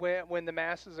Atlanta. When the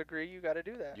masses agree, you got to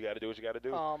do that. You got to do what you got to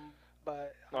do.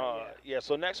 Yeah.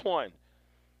 So next one.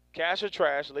 Cash or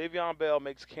trash, Le'Veon Bell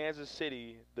makes Kansas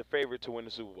City the favorite to win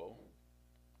the Super Bowl.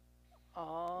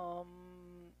 I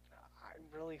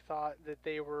really thought that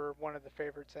they were one of the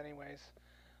favorites anyways.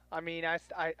 I mean,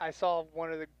 I saw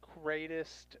one of the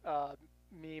greatest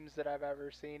memes that I've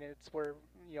ever seen. It's where,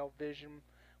 Vision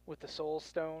with the Soul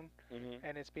Stone,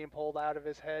 and it's being pulled out of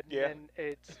his head, and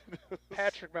it's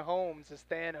Patrick Mahomes as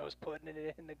Thanos putting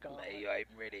it in the gun. I'm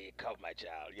ready to cover my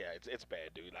child. Yeah, it's bad,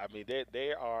 dude. I mean,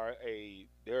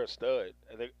 they're a stud.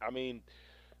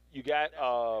 You got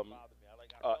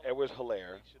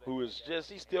Edwards-Helaire, who is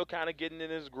he's still kind of getting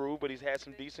in his groove, but he's had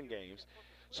some decent games.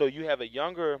 So you have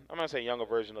I'm not saying younger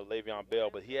version of Le'Veon Bell,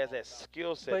 but he has that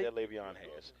skill set that Le'Veon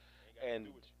has. And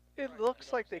it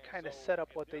looks like they kind of set up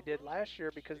what they did last year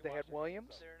because they had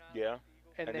Williams. Yeah.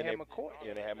 And they had McCoy.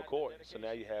 Yeah, they had McCoy. So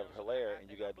now you have Helaire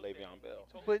and you got Le'Veon Bell.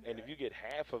 And if you get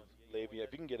half of Le'Veon,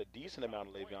 if you can get a decent amount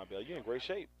of Le'Veon Bell, you're in great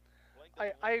shape.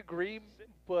 I agree,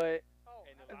 but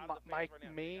my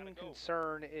main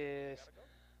concern is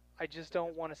I just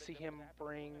don't want to see him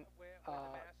bring,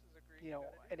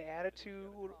 an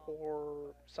attitude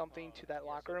or something to that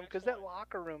locker room because that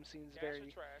locker room seems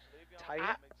very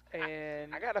tight.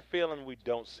 I got a feeling we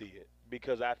don't see it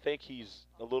because I think he's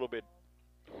a little bit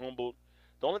humbled.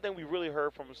 The only thing we really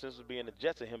heard from him since being the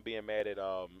Jets is him being mad at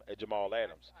Jamal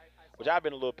Adams, which I've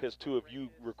been a little pissed too. If you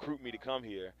recruit me to come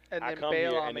here, and I come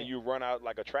here and then you run out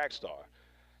like a track star.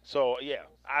 So yeah,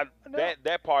 No.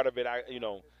 that part of it,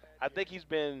 I think he's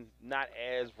been not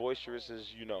as boisterous as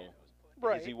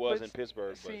Right. as he was but in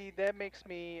Pittsburgh. But see, that makes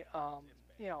me,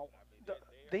 you know,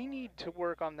 they need to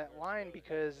work on that line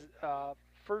because,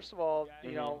 first of all,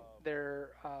 their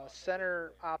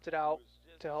center opted out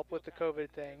to help with the COVID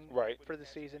thing Right. for the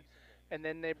season, and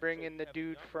then they bring in the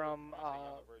dude from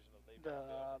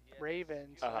the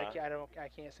Ravens. Uh-huh. I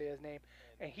can't say his name,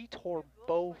 and he tore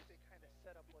both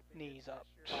knees up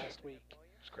last week.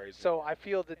 It's crazy. So I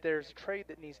feel that there's a trade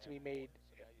that needs to be made,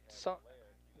 some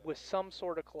with some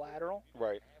sort of collateral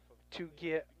Right. to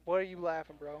get. What are you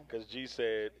laughing, bro? Because G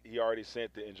said he already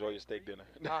sent the enjoy your steak dinner.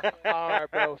 All right,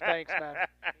 bro. Thanks, man.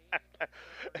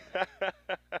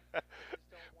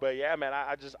 But yeah, man,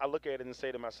 I look at it and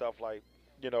say to myself, like,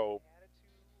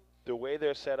 the way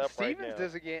they're set up right now.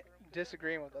 Stevens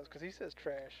disagreeing with us because he says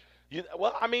trash.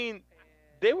 Well, I mean,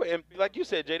 they were like you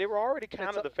said, Jay. They were already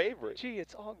kind of the favorite. Gee,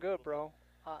 it's all good, bro.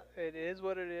 It is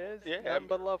what it is. Yeah, Nothing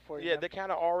but love for you. Yeah, man. they're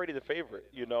kind of already the favorite.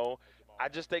 I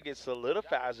just think it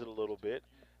solidifies it a little bit.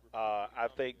 I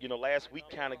think last week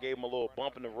kind of gave them a little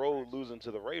bump in the road losing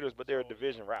to the Raiders, but they're a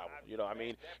division rival. I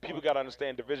mean, people got to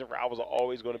understand division rivals are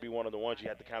always going to be one of the ones you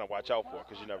have to kind of watch out for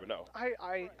because you never know.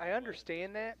 I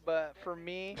understand that, but for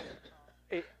me,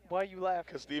 why you laughing?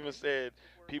 Because Steven said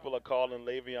people are calling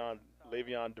Le'Veon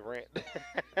Durant.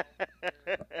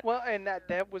 Well, and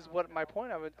that was what my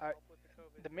point.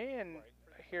 The man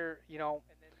here,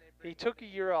 he took a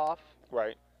year off,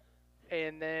 Right.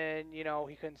 and then he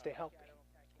couldn't stay healthy.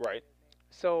 Right.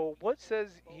 So what says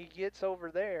he gets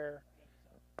over there?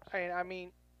 And I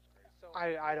mean,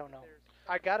 I don't know.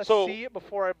 I gotta see it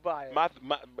before I buy it.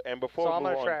 And before so we I'm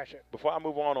move gonna on, trash it. before I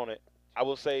move on it, I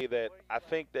will say that I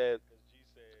think that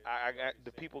I got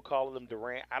the people calling him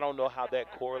Durant. I don't know how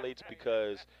that correlates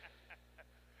because,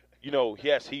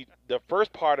 yes, the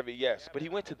first part of it, yes, but he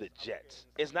went to the Jets.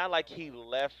 It's not like he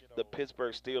left the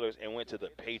Pittsburgh Steelers and went to the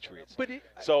Patriots. But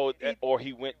or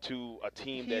he went to a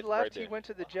team he that left. right there. He went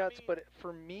to the Jets. But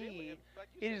for me,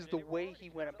 it is the way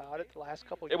he went about it the last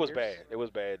couple of It years. was bad. It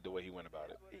was bad the way he went about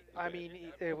it. I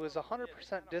mean, it was 100%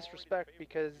 disrespect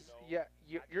because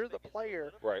you're the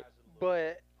player, Right.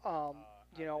 but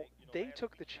they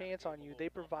took the chance on you. They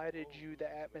provided you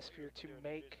the atmosphere to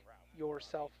make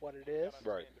yourself what it is.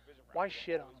 Right. Why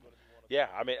shit on them? Yeah,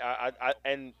 I mean, I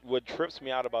and what trips me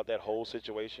out about that whole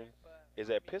situation is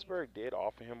that Pittsburgh did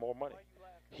offer him more money.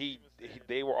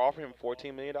 They were offering him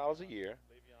 $14 million a year.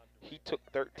 He took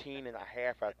 13 and a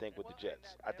half, I think, with the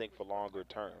Jets. I think for longer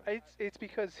term. It's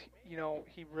because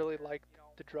he really liked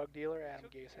the drug dealer Adam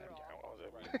Gase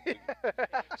had.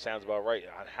 Sounds about right.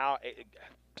 On how?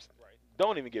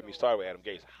 Don't even get me started with Adam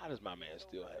Gase. How does my man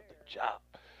still have the job?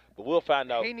 But we'll find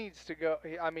out. He needs to go.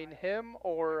 I mean, him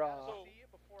or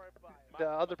the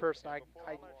other person. I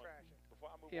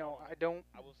don't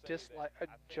dislike.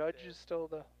 Judge is still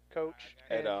the coach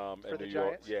for the New York.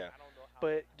 Giants. Yeah.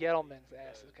 But Gettleman's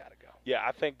ass has got to go. Yeah,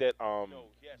 I think that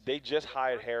they just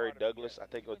hired Harry Douglas. I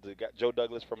think it was the guy, Joe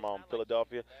Douglas from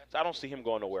Philadelphia. So I don't see him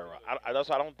going nowhere. I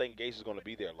don't think Gase is going to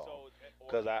be there long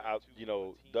because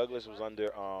Douglas was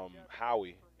under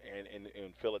Howie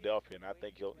in Philadelphia, and I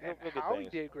think he'll And get Howie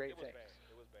things. did great things.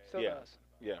 Still Yeah. does.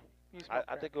 Yeah, He's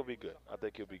I think he'll be good. I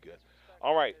think he'll be good.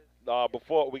 All right,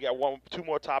 before we got two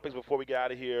more topics before we get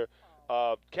out of here.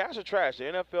 Cash or trash? The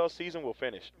NFL season will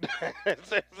finish.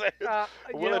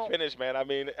 Will it finish, man? I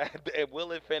mean,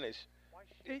 will it finish?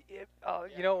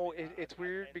 It's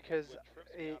weird because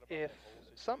if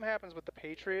something happens with the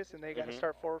Patriots and they got to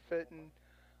start forfeiting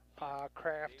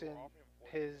Kraft and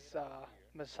his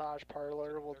massage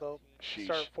parlor, well, they'll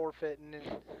start forfeiting.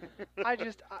 And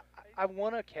I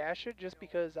want to cash it just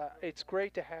because it's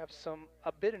great to have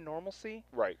a bit of normalcy.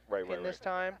 Right. In this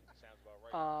time.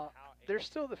 There's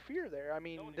still the fear there. I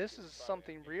mean, this is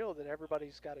something real that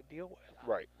everybody's got to deal with.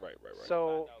 Right.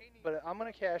 So, but I'm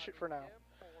going to cash it for now.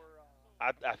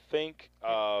 I think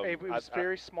it was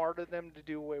very smart of them to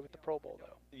do away with the Pro Bowl,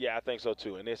 though. Yeah, I think so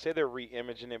too. And they say they're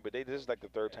re-imaging it, but this is like the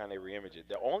third time they re-image it.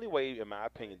 The only way, in my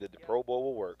opinion, that the Pro Bowl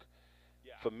will work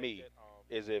for me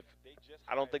is if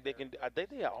I don't think they can. I think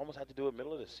they almost have to do it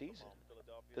middle of the season.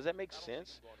 Does that make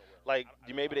sense? Like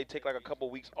maybe they take like a couple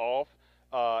weeks off.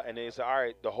 And they say, all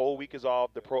right, the whole week is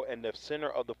off. And the center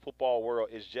of the football world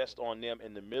is just on them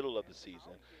in the middle of the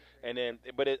season. And then,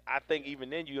 I think even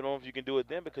then, you don't know if you can do it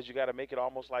then because you got to make it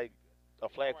almost like a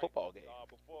flag football game.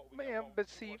 Man, but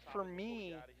see, for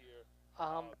me,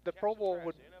 the Pro Bowl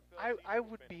I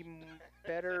would be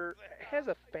better as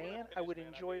a fan. I would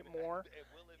enjoy it more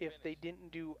if they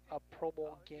didn't do a Pro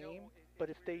Bowl game, but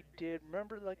if they did,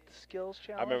 remember like the skills I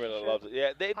challenge? remember shit? they loved it.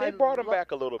 Yeah, they brought him back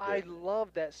a little bit. I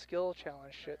love that skill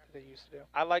challenge shit that they used to do.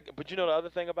 I like, but you know the other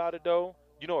thing about it though,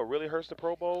 you know what really hurts the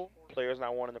Pro Bowl? Players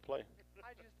not wanting to play.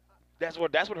 That's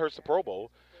what hurts the Pro Bowl.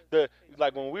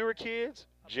 Like when we were kids,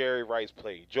 Jerry Rice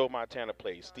played, Joe Montana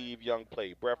played, Steve Young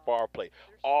played, Brett Favre played.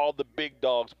 All the big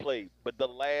dogs played. But the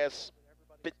last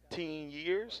 15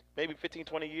 years, maybe 15,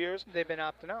 20 years, they've been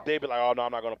opting out. They'd be like, oh, no,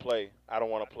 I'm not going to play. I don't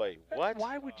want to play. What?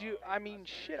 Why would you? I mean,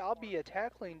 shit, I'll be a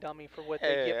tackling dummy for what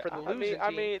they get for the losing team.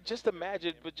 I mean, just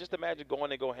imagine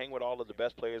going and go hang with all of the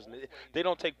best players. And they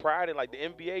don't take pride in, like, the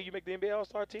NBA. You make the NBA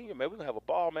All-Star team, man, we're going to have a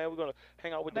ball, man. We're going to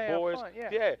hang out with the boys. Fun,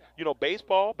 yeah. You know,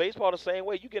 baseball the same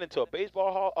way. You get into a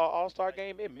baseball All-Star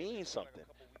game, it means something.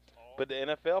 But the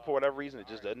NFL, for whatever reason, it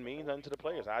just doesn't mean nothing to the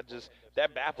players.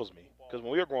 That baffles me. Because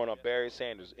when we were growing up, Barry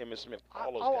Sanders, Emmitt Smith,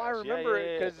 all those guys. I remember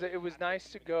it because it was nice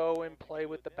to go and play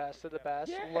with the best of the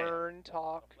best, learn,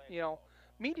 talk,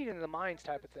 meeting in the minds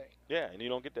type of thing. Yeah, and you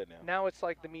don't get that now. Now it's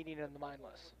like the meeting in the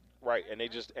mindless. Right, and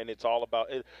it's all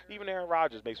about it. Even Aaron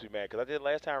Rodgers makes me mad because I did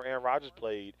last time Aaron Rodgers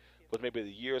played was maybe the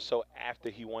year or so after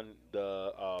he won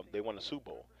they won the Super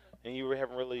Bowl. And you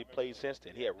haven't really played since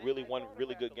then. He had one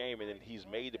really good game, and then he's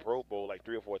made the Pro Bowl like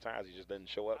 3 or 4 times. He just doesn't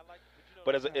show up.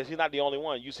 But as he's not the only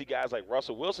one. You see guys like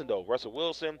Russell Wilson, though. Russell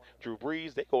Wilson, Drew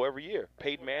Brees, they go every year.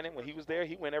 Peyton Manning, when he was there,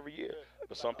 he went every year.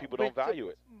 But some people don't value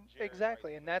it.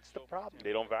 Exactly, and that's the problem.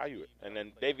 They don't value it. And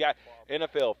then they've got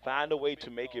NFL, find a way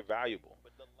to make it valuable.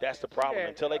 That's the problem.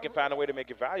 Until they can find a way to make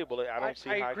it valuable, I don't see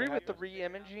how it can I agree with the happen.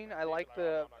 re-imaging. I like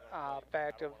the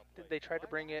fact of they tried to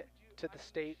bring it to the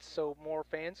States so more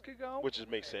fans could go. Which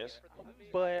makes sense.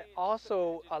 But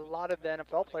also, a lot of the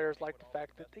NFL players like the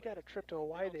fact that they got a trip to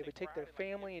Hawaii. They would take their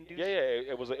family and do. Yeah,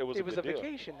 it was a good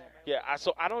vacation there. Yeah,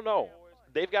 so I don't know.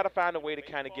 They've got to find a way to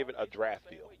kind of give it a draft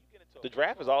feel. The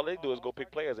draft is all they do is go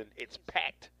pick players, and it's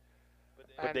packed.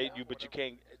 But you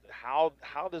can't. How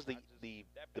does the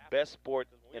best sport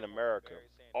in America,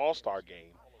 All-Star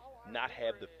game, not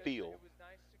have the feel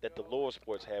that the lower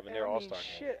sports have in their All-Star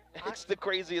game? It's the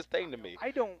craziest thing to me. I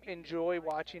don't enjoy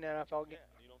watching NFL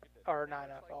or not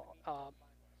NFL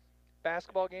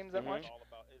basketball games that much,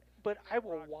 but I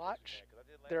will watch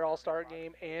their All-Star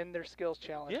game and their skills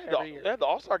challenge every year. Yeah, the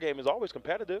All-Star game is always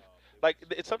competitive. Like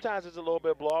sometimes it's a little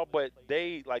bit blowout, but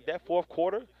they like that fourth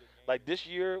quarter. Like this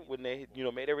year when they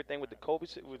made everything with the Kobe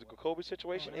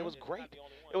situation, it was great.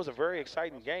 It was a very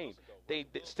exciting game. They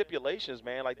stipulations,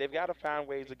 man. Like they've got to find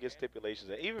ways to get stipulations.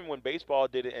 And even when baseball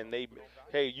did it, and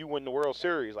hey, you win the World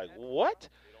Series. Like what?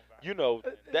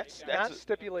 That's not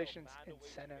stipulations,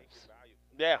 incentives.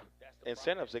 Yeah,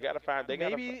 incentives. They got to find.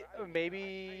 Maybe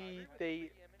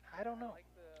they. I don't know.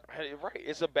 Right,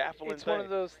 it's a baffling thing. It's one of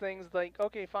those things like,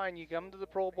 okay, fine, you come to the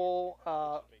Pro Bowl,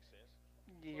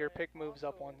 your pick moves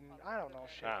up one. I don't know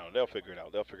shit. I don't know. They'll figure it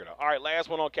out. All right, last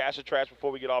one on Cash or Trash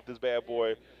before we get off this bad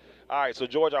boy. All right, so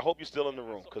George, I hope you're still in the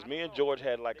room because me and George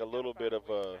had like a little bit of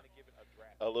a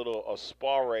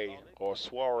soiree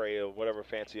or whatever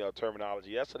fancy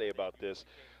terminology yesterday about this.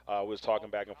 We was talking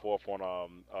back and forth on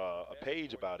a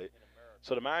page about it.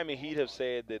 So the Miami Heat have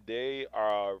said that they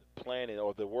are planning,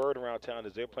 or the word around town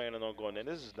is they're planning on going, and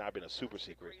this has not been a super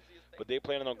secret, but they're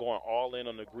planning on going all in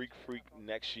on the Greek Freak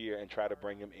next year and try to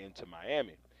bring him into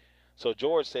Miami. So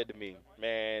George said to me,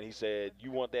 man, he said, you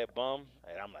want that bum?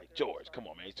 And I'm like, George, come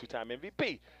on, man, he's 2-time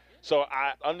MVP. So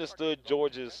I understood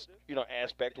George's,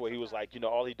 aspect where he was like,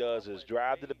 all he does is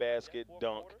drive to the basket,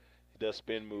 dunk, he does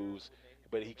spin moves,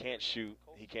 but he can't shoot,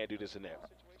 he can't do this and that.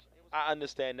 I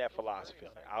understand that philosophy.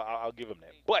 I'll give him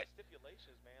that. But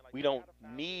we don't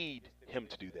need him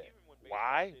to do that.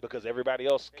 Why? Because everybody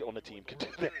else on the team can do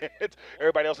that.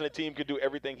 Everybody else on the team can do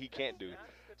everything he can't do.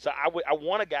 So I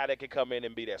want a guy that can come in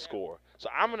and be that scorer. So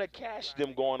I'm going to cash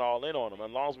them going all in on him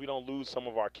as long as we don't lose some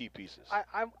of our key pieces.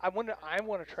 I want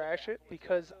to trash it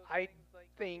because I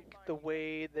think the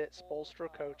way that Spoelstra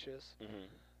coaches,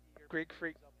 Greek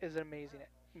Freak is an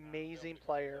amazing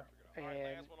player.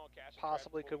 And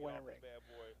possibly could win a ring.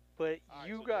 But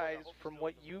you guys, from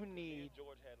what you need,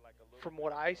 from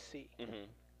what I see,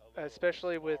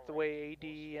 especially with the way AD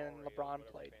and LeBron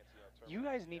played, you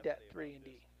guys need that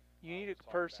 3-and-D. You need a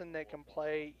person that can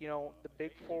play, the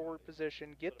big forward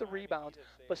position, get the rebounds,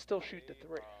 but still shoot the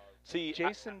three. See,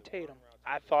 Jason Tatum.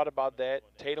 I thought about that.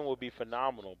 Tatum would be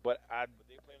phenomenal, but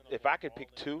if I could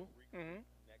pick two,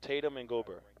 Tatum and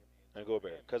Gobert.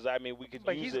 Because we could.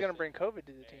 But he's going to bring COVID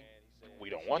to the team. We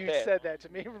don't want that. You said that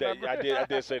to me. Remember? I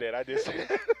did say that. I did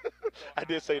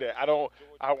say that. I don't.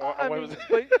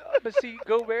 But see,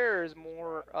 Gobert is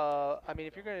more.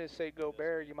 If you're going to say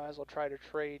Gobert, you might as well try to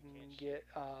trade and get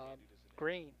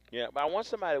Green. Yeah, but I want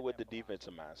somebody with the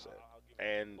defensive mindset,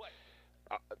 and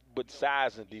but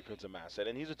size and defensive mindset,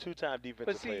 and he's a 2-time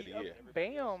defensive player of the year.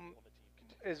 Bam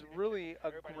is really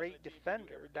a great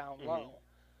defender down low.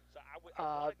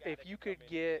 If you could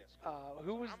get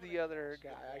who was the other guy?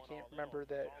 I can't remember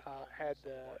that had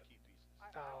the.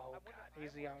 Oh God,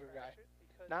 he's the younger guy,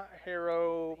 not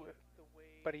Hero,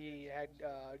 but he had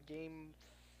game.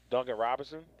 Duncan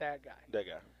Robinson. That guy. That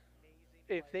guy.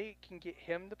 If they can get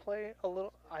him to play a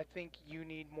little, I think you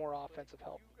need more offensive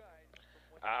help.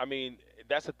 I mean,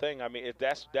 that's the thing. I mean,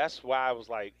 that's why I was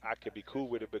like, I could be cool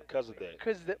with it because of that.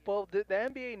 Because the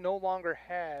NBA no longer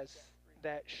has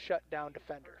that shutdown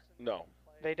defender. No.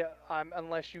 They do,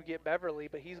 unless you get Beverly,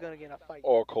 but he's going to get in a fight.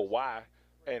 Or Kawhi,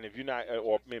 and if you're not,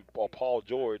 or Paul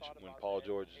George. When Paul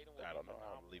George, I don't know.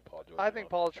 I don't believe Paul George. I think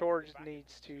Paul George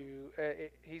needs to.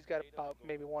 He's got about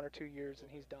maybe 1 or 2 years, and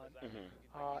he's done.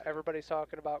 Mm-hmm. Everybody's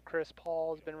talking about Chris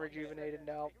Paul has been rejuvenated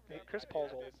now. Chris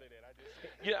Paul's old.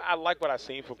 Yeah, I like what I've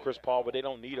seen from Chris Paul, but they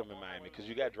don't need him in Miami because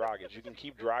you got Dragic. You can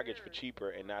keep Dragic for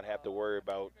cheaper and not have to worry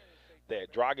about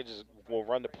that. Dragic will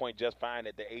run the point just fine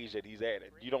at the age that he's at.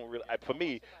 You don't really. For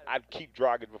me, I'd keep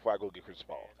Dragic before I go get Chris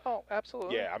Paul. Oh,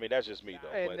 absolutely. Yeah, I mean that's just me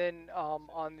though. And then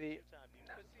on the,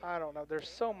 I don't know. There's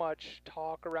so much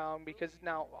talk around because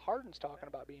now Harden's talking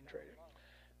about being traded.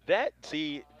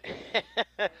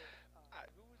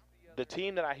 The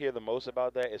team that I hear the most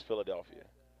about that is Philadelphia.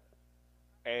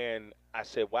 And I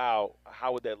said, wow,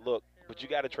 how would that look? But you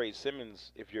got to trade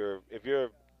Simmons if you're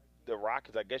the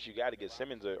Rockets. I guess you got to get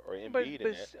Simmons or Embiid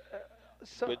in there.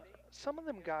 Some of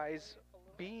them guys,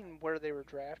 being where they were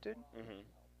drafted,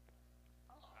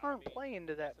 aren't playing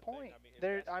to that point.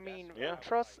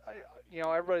 Trust.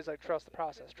 Everybody's like, trust the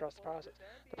process. Trust the process.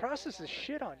 The process is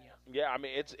shit on you. Yeah, I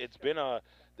mean, it's been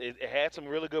it had some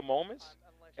really good moments,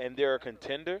 and they're a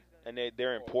contender, and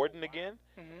they're important again.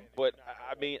 But,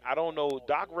 I mean, I don't know.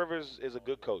 Doc Rivers is a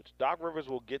good coach. Doc Rivers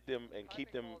will get them and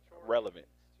keep them relevant.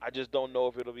 I just don't know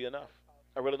if it'll be enough.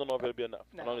 I really don't know if it'll be enough.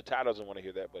 No. I know the Ty doesn't want to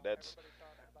hear that, but that's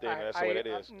the way it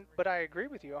is. But I agree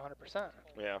with you 100%.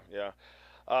 Yeah.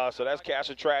 So that's Cash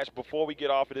or Trash. Before we get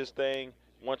off of this thing,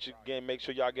 once again, make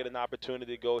sure y'all get an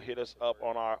opportunity to go hit us up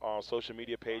on our social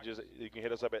media pages. You can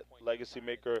hit us up at Legacy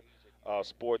Maker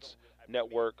Sports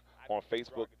Network on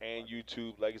Facebook and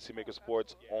YouTube, Legacy Maker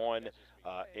Sports on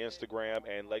Instagram,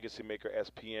 and Legacy Maker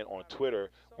SPN on Twitter.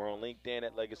 We're on LinkedIn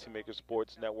at Legacy Maker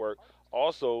Sports Network.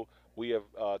 Also, we have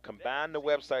combined the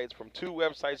websites from 2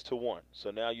 websites to 1. So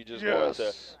now you just go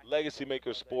to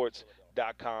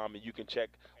LegacyMakerSports.com, and you can check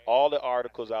all the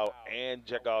articles out and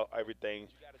check out everything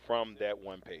from that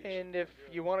one page. And if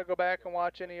you want to go back and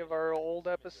watch any of our old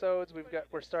episodes,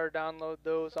 we're starting to download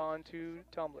those onto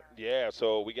Tumblr. Yeah,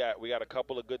 so we got a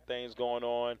couple of good things going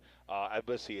on.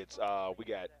 Let's see, it's we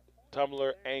got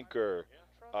Tumblr, Anchor,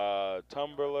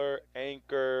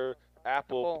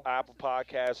 Apple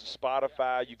Podcasts,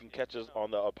 Spotify. You can catch us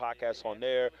on the podcast on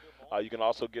there. You can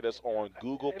also get us on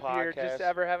Google Podcasts. If you're just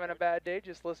ever having a bad day,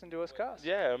 just listen to us cuss.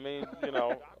 Yeah, I mean,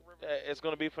 it's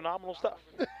going to be phenomenal stuff.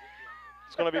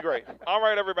 It's going to be great. All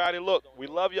right, everybody. Look, we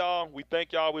love y'all. We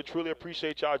thank y'all. We truly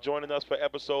appreciate y'all joining us for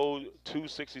episode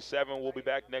 267. We'll be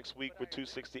back next week for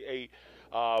 268.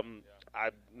 I'm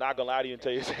not going to lie to you and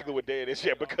tell you exactly what day it is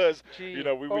yet because,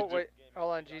 wait.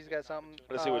 Hold on. G's got something.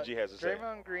 Let's see what G has to say.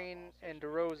 Draymond Green and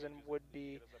DeRozan would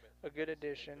be a good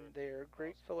addition. They are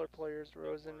great filler players.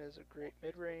 DeRozan is a great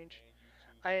mid-range.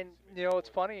 And, it's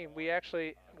funny. We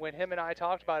actually, when him and I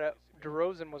talked about it,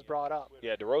 DeRozan was brought up.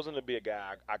 Yeah, DeRozan would be a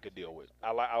guy I could deal with.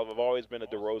 I've always been a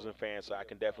DeRozan fan, so I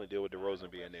can definitely deal with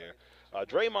DeRozan being there.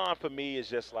 Draymond for me is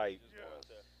just like,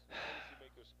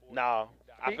 nah.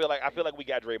 I feel like we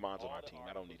got Draymond on our team.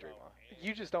 I don't need Draymond.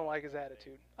 You just don't like his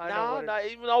attitude.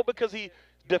 Because he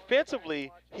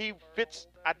defensively he fits.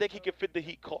 I think he can fit the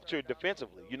Heat culture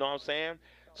defensively. You know what I'm saying?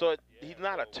 So he's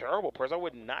not a terrible person. I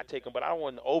would not take him, but I don't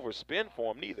want to overspend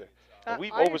for him neither.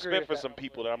 We've overspent for some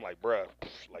people that I'm like, bruh,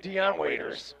 like Deion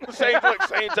Waiters. Same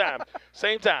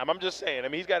time. I'm just saying. I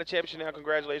mean, he's got a championship now.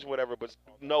 Congratulations, whatever. But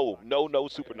no,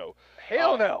 super no.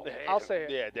 Hell no. I'll say it.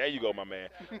 Yeah, there you go, my man.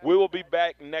 We will be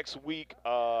back next week.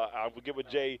 I will give a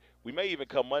Jay. We may even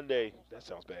come Monday. That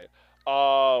sounds bad.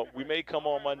 We may come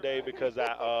on Monday because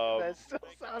that still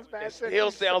sounds bad. It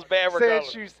still sounds bad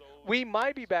regardless. We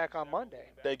might be back on Monday.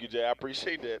 Thank you, Jay. I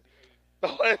appreciate that.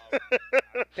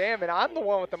 Damn it, I'm the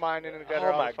one with the mind in the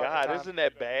gutter. Oh, my God. Isn't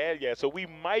that bad? Yeah, so we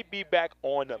might be back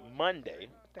on Monday.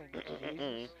 Thank you,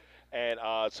 Jesus. And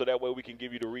so that way we can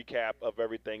give you the recap of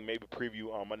everything, maybe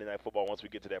preview on Monday Night Football once we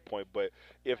get to that point. But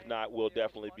if not, we'll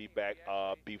definitely be back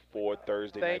before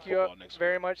Thursday Night Football next week. Thank you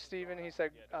very much, Stephen. He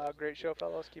said, great show,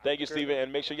 fellas. Thank you, Stephen.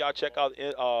 And make sure y'all check out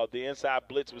the Inside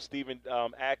Blitz with Stephen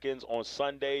Atkins on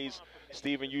Sundays.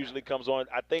 Stephen usually comes on.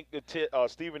 I think,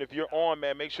 Stephen, if you're on,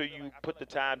 man, make sure you put the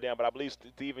time down. But I believe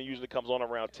Stephen usually comes on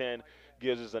around 10.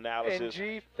 Gives his analysis. And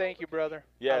G, thank you, brother.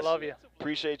 Yes. I love you.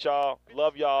 Appreciate y'all.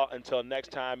 Love y'all. Until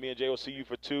next time, me and Jay will see you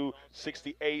for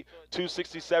 268.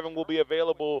 267 will be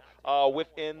available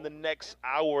within the next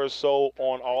hour or so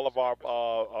on all of our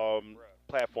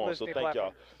platforms. So thank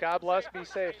y'all. God bless. Be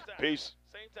safe. Peace.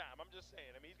 Same time. I'm just saying.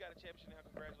 I mean, he's got a championship now.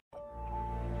 Congratulations.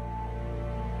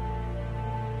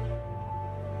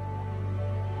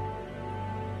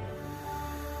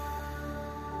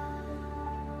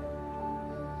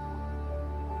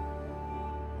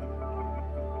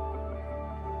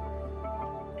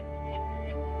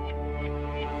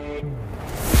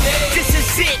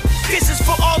 This is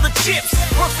for all the chips.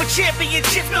 Work for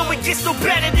championships, no it gets no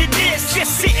better than this.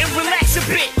 Just sit and relax a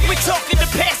bit. We're talking to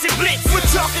pass and blitz. We're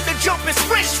talking to jump and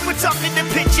swish. We're talking to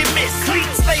pitch and miss. Clean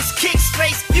space, kick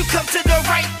space. You come to the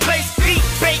right place. Beat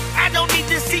bait. I don't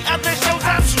need to see other shows.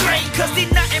 I'm straight. Cause they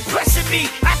not impressing me.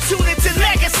 I tune into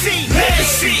Legacy.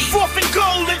 Legacy. 4th and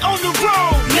goal and on the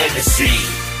road. Legacy.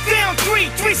 Down 3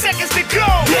 seconds to go.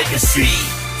 Legacy.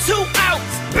 2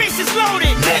 outs, bases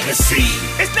loaded. Legacy.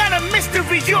 It's not a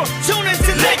mystery, you're tuning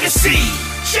to Legacy.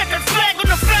 Checkered flag on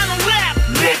the final lap.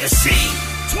 Legacy.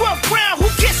 12th round, who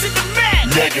gets in the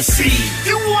mat? Legacy.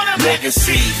 You want a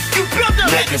Legacy. You build a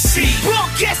Legacy.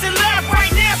 Broadcasting live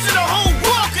right now so the whole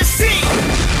world can see.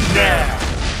 Now,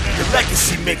 the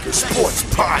Legacy Maker Sports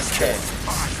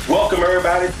Podcast. Welcome,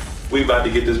 everybody. We about to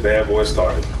get this bad boy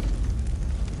started.